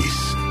the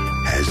race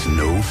has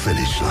no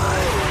finish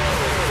line.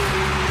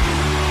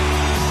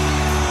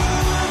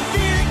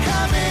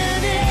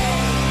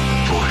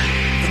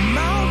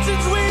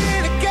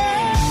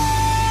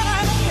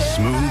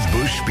 Smooth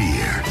Busch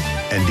beer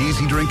and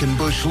easy drinking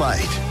Busch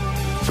Light.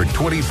 For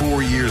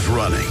 24 years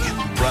running,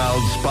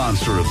 proud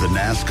sponsor of the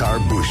NASCAR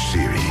Busch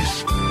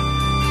Series.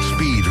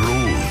 Speed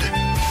ruled,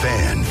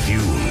 fan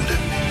fueled.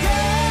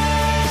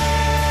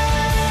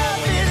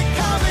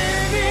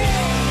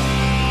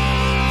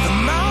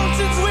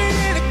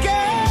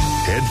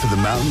 Head for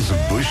the mountains of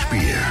Busch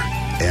Beer.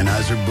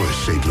 Anheuser-Busch,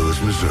 St. Louis,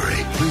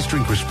 Missouri. Please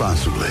drink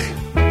responsibly.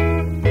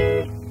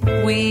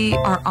 We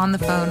are on the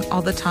phone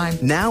all the time.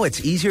 Now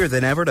it's easier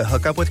than ever to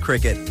hook up with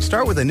Cricket.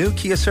 Start with a new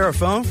Kia Ceira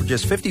phone for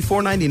just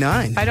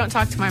 $54.99. If I don't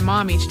talk to my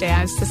mom each day,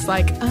 I was just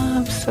like, oh,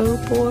 I'm so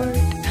bored.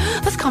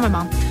 Let's call my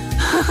mom.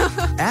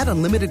 Add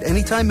unlimited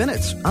anytime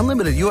minutes,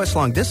 unlimited U.S.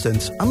 long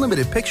distance,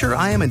 unlimited picture,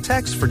 IM, and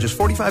text for just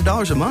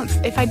 $45 a month.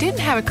 If I didn't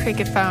have a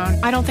Cricket phone,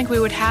 I don't think we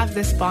would have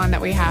this bond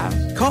that we have.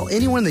 Call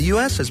anyone in the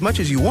U.S. as much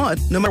as you want,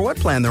 no matter what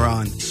plan they're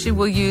on. She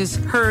will use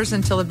hers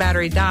until the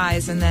battery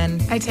dies, and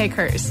then I take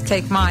hers.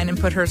 Take mine and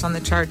put hers on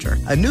the charger.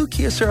 A new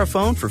Kia Ceira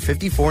phone for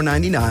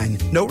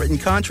 $54.99. No written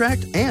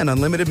contract and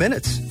unlimited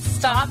minutes.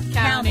 Stop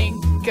counting.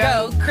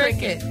 Go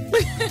Cricket.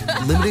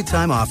 Limited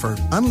time offer.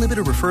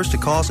 Unlimited refers to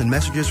calls and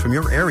messages from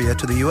your area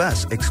to the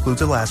U.S.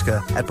 Excludes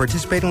Alaska. At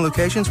participating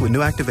locations with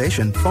new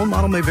activation, phone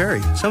model may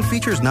vary. Some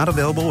features not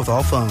available with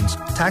all phones.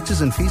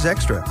 Taxes and fees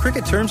extra.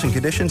 Cricket terms and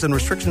conditions and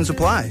restrictions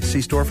apply. See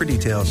store for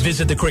details.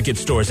 Visit the Cricket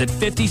stores at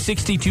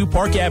 5062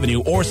 Park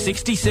Avenue or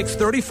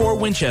 6634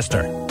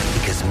 Winchester.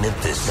 Because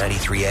Memphis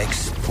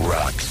 93X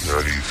rocks.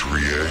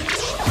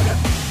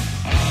 93X.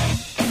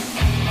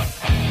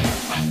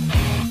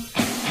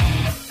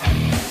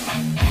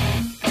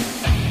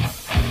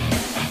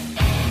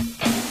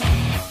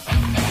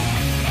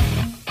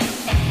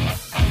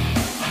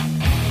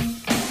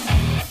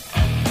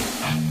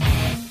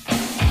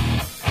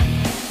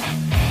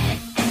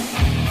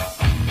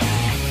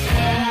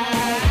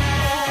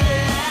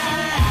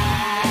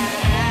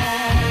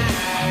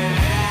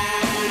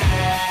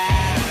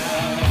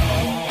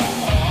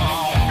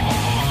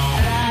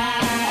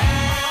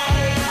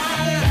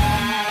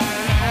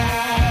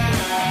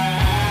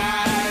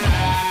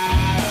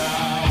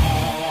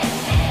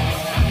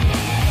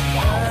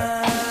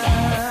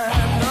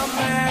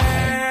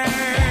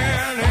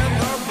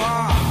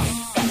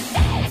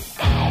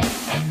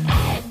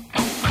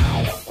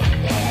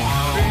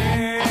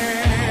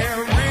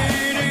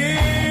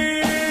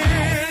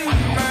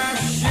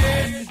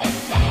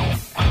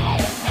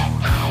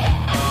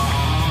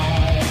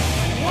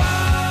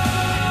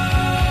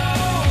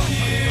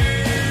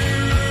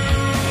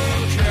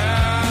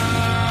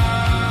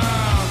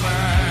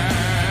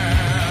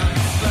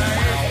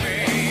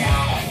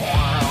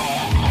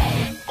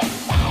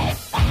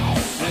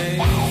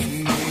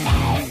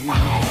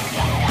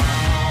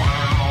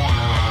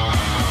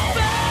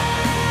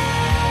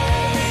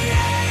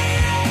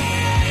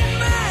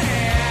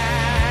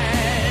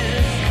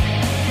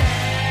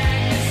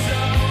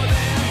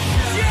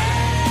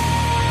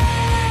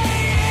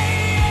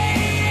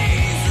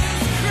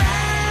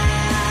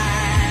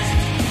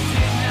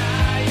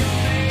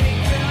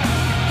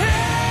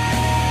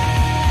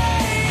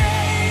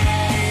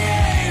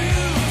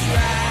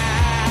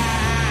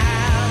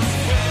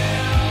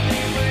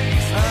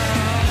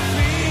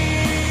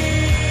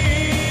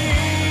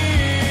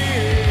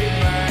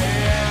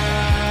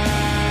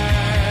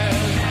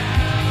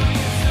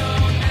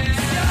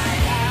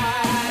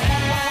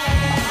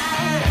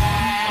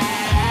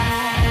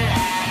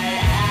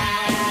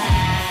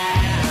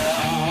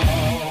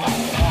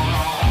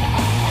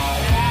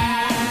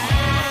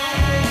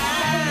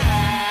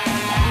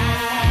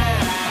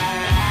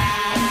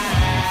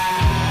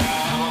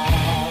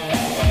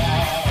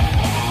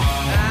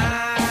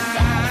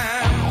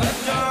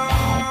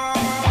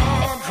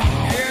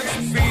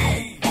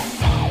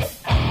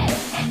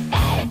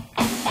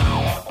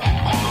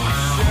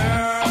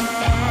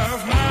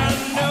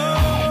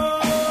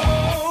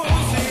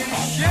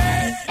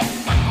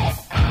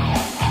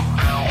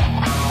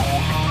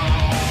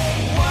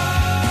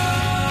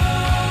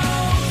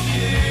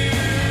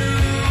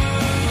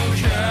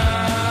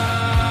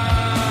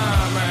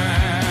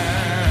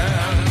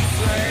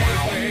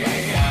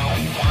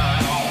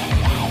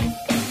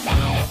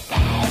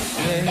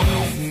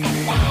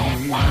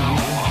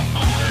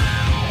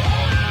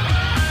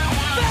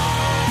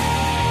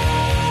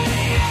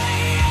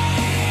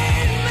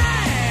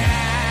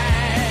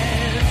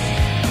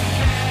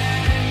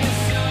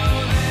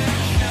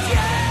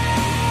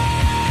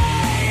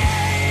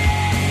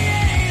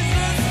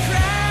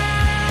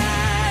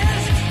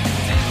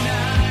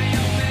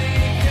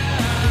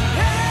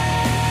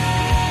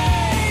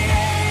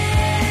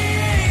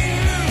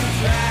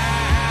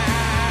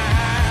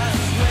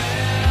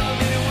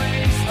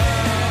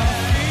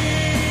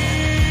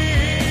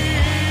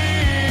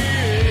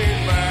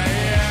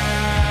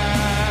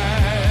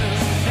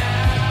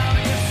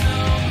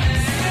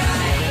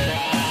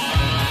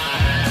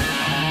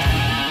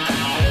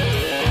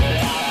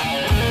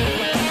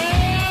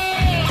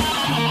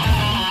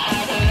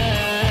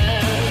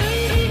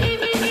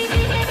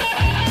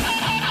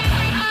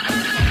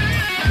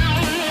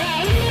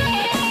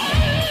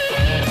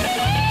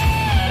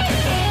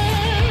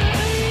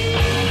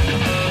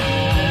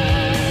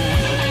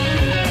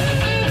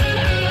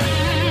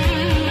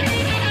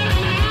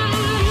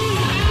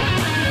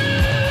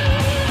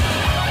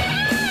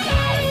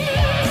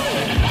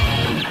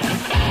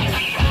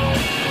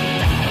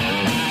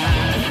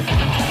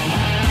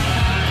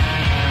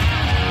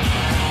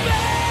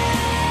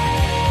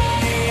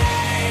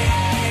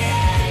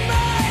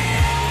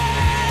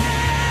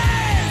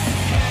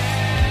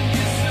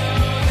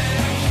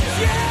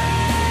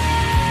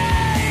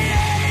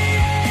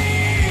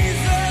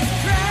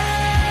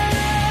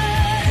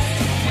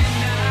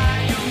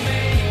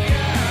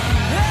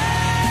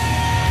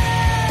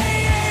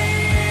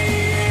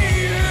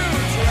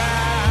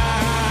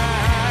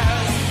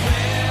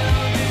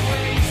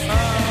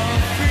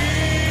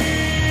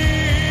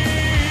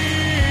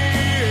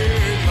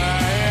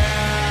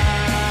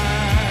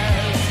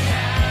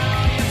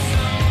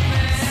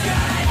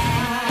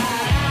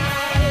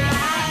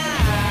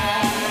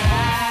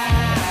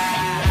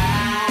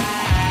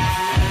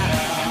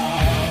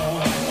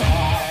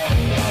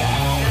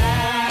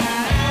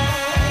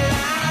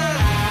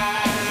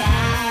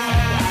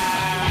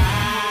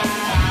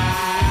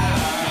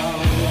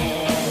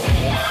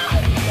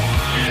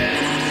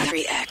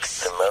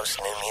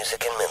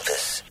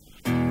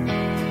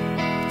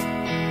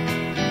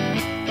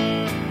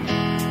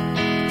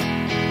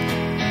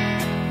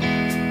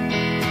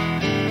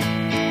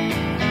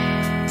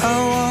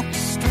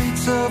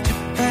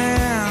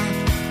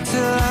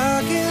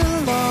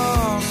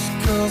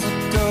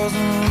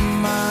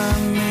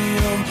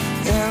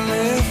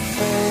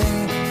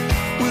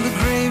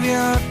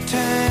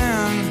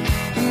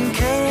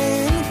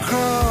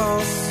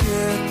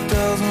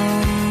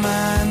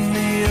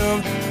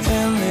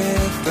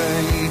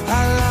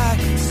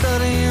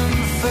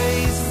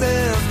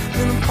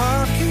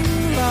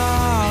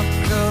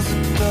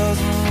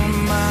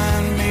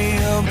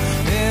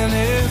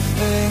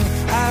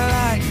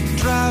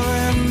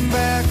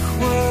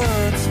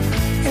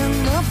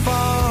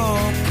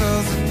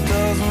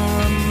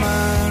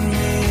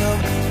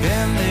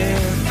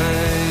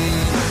 anything.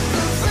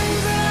 The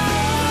things that I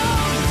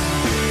lost,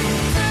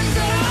 things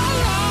that I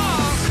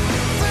lost,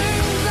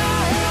 things I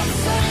held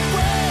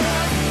sacred,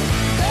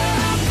 that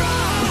I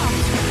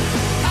dropped.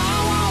 I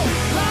won't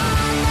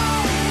lie no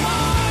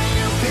more,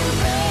 you can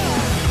bet.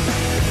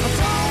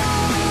 I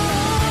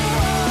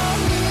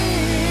don't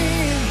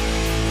need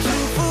to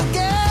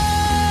forget.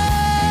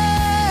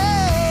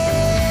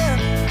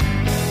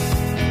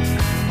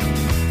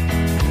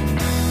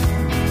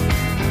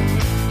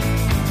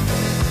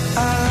 I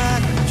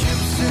like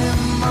gypsy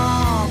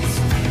moths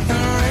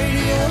and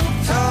radio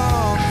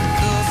talk,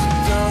 'cause it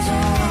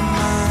doesn't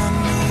remind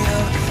me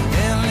of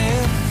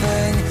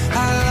anything. I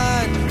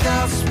like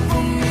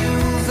gospel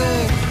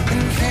music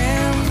and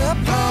canned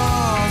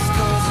applause,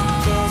 'cause it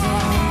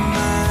doesn't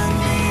remind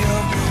me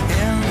of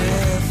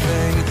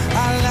anything.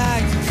 I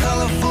like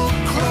colorful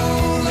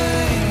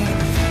clothing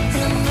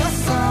in the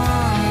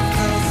sun,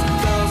 'cause it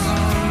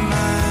doesn't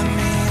remind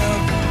me of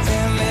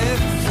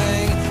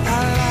anything. I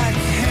like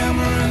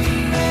hammering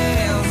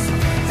nails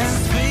and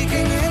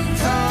speaking in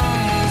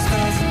tongues,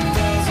 'cause it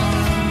doesn't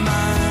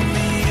remind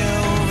me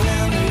of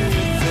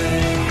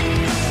anything.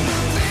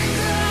 Things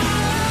that I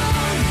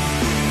love,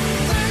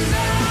 things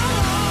that I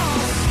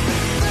lost,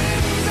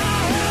 things I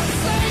held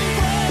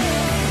sacred,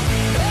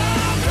 that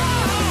I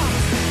dropped.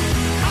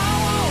 I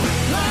won't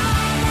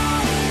lie no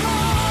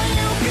more,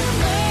 you can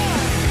bet.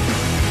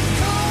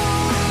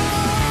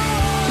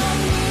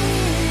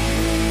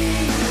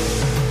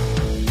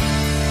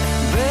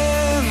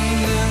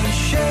 Bend and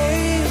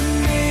shake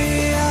me,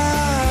 I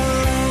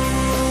love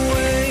the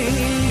way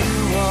you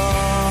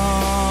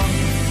are.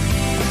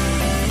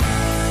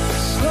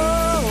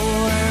 Slow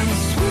and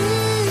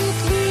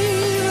sweetly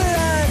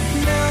like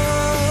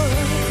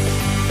never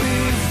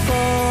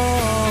before.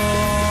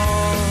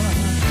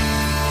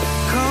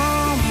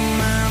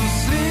 Come and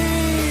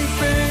sleep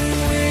in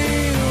me,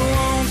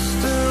 won't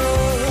stir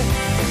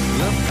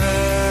the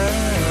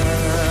past.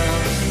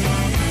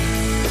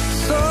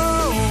 So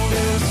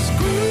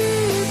discreetly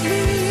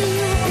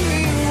we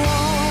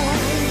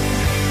won't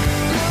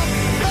look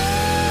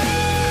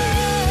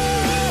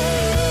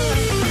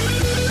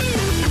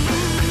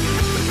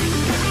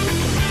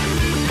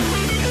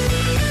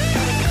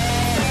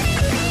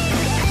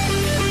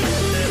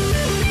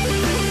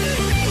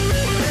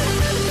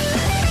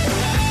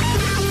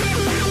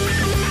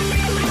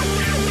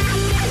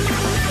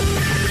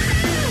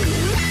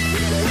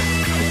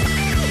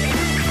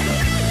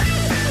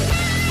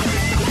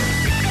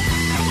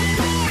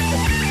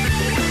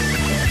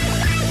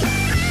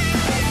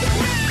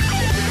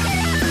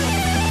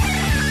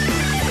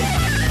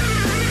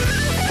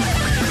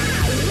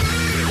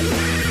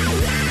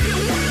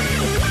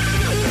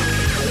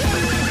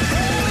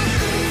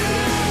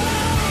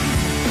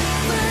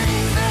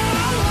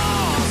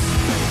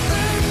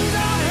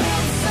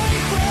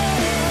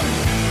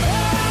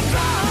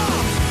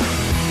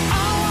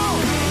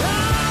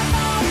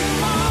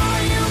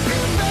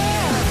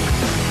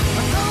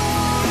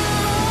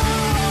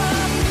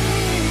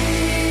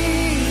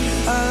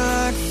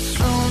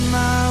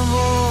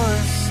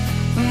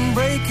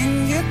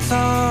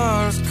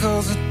guitars,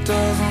 'cause it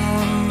doesn't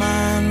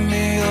remind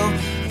me of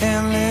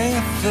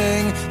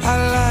anything. I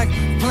like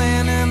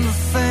playing in the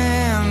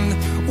sand,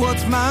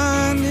 what's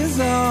mine is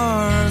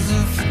ours,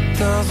 if it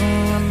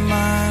doesn't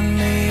remind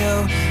me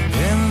of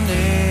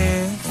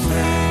anything.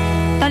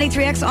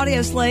 93X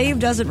Audio Slave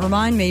doesn't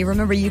remind me.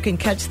 Remember, you can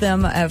catch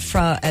them at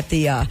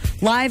the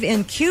Live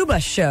in Cuba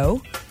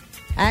show,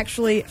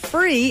 actually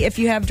free if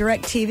you have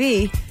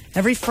DirecTV,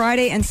 every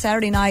Friday and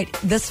Saturday night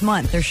this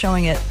month. They're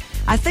showing it.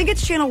 I think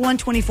it's channel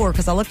 124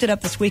 because I looked it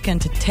up this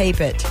weekend to tape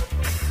it.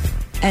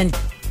 And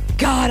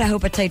God, I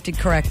hope I taped it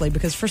correctly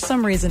because for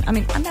some reason, I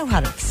mean, I know how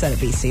to set a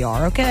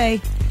VCR,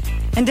 okay?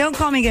 And don't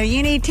call me and go,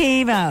 you need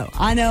TiVo.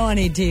 I know I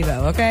need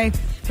TiVo, okay?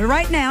 But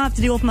right now I have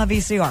to deal with my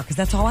VCR because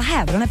that's all I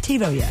have. I don't have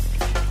TiVo yet.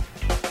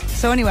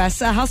 So anyway, I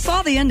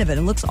saw the end of it.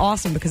 It looks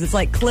awesome because it's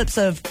like clips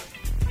of,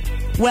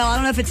 well, I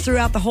don't know if it's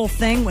throughout the whole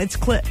thing. It's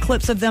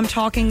clips of them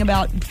talking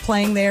about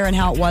playing there and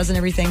how it was and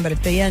everything. But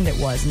at the end it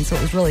was. And so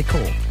it was really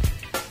cool.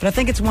 But I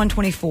think it's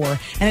 124,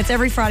 and it's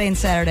every Friday and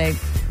Saturday.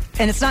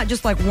 And it's not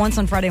just like once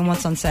on Friday and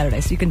once on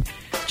Saturday. So you can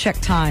check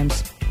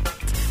times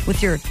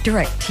with your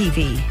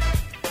DirecTV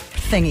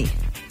thingy.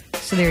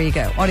 So there you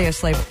go. Audio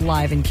Slave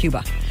live in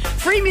Cuba.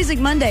 Free Music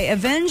Monday,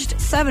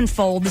 Avenged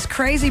Sevenfold, this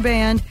crazy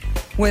band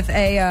with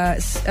a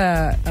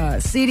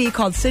CD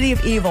called City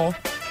of Evil.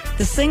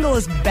 The single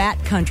is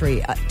Bat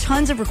Country.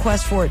 Tons of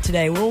requests for it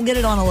today. We'll get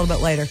it on a little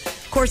bit later.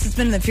 Of course, it's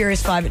been in the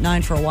Furious 5 at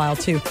 9 for a while,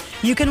 too.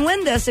 You can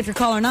win this if you're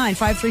caller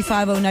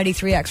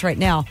 9535093X right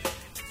now.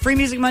 Free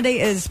Music Monday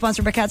is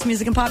sponsored by Cats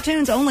Music and Pop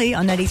Tunes, only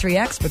on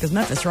 93X because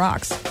Memphis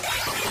rocks.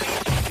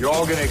 You're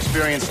all going to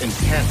experience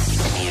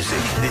intense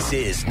music. This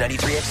is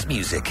 93X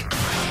Music.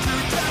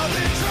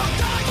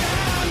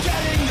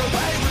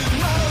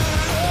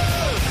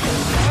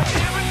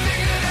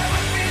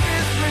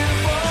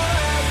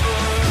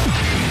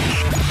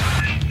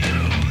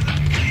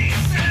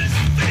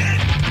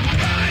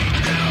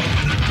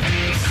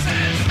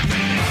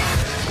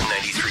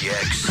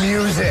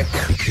 music.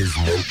 Because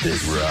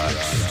Memphis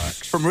rocks.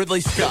 From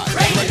Ridley Scott.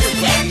 Greatest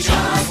electro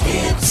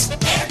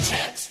hits.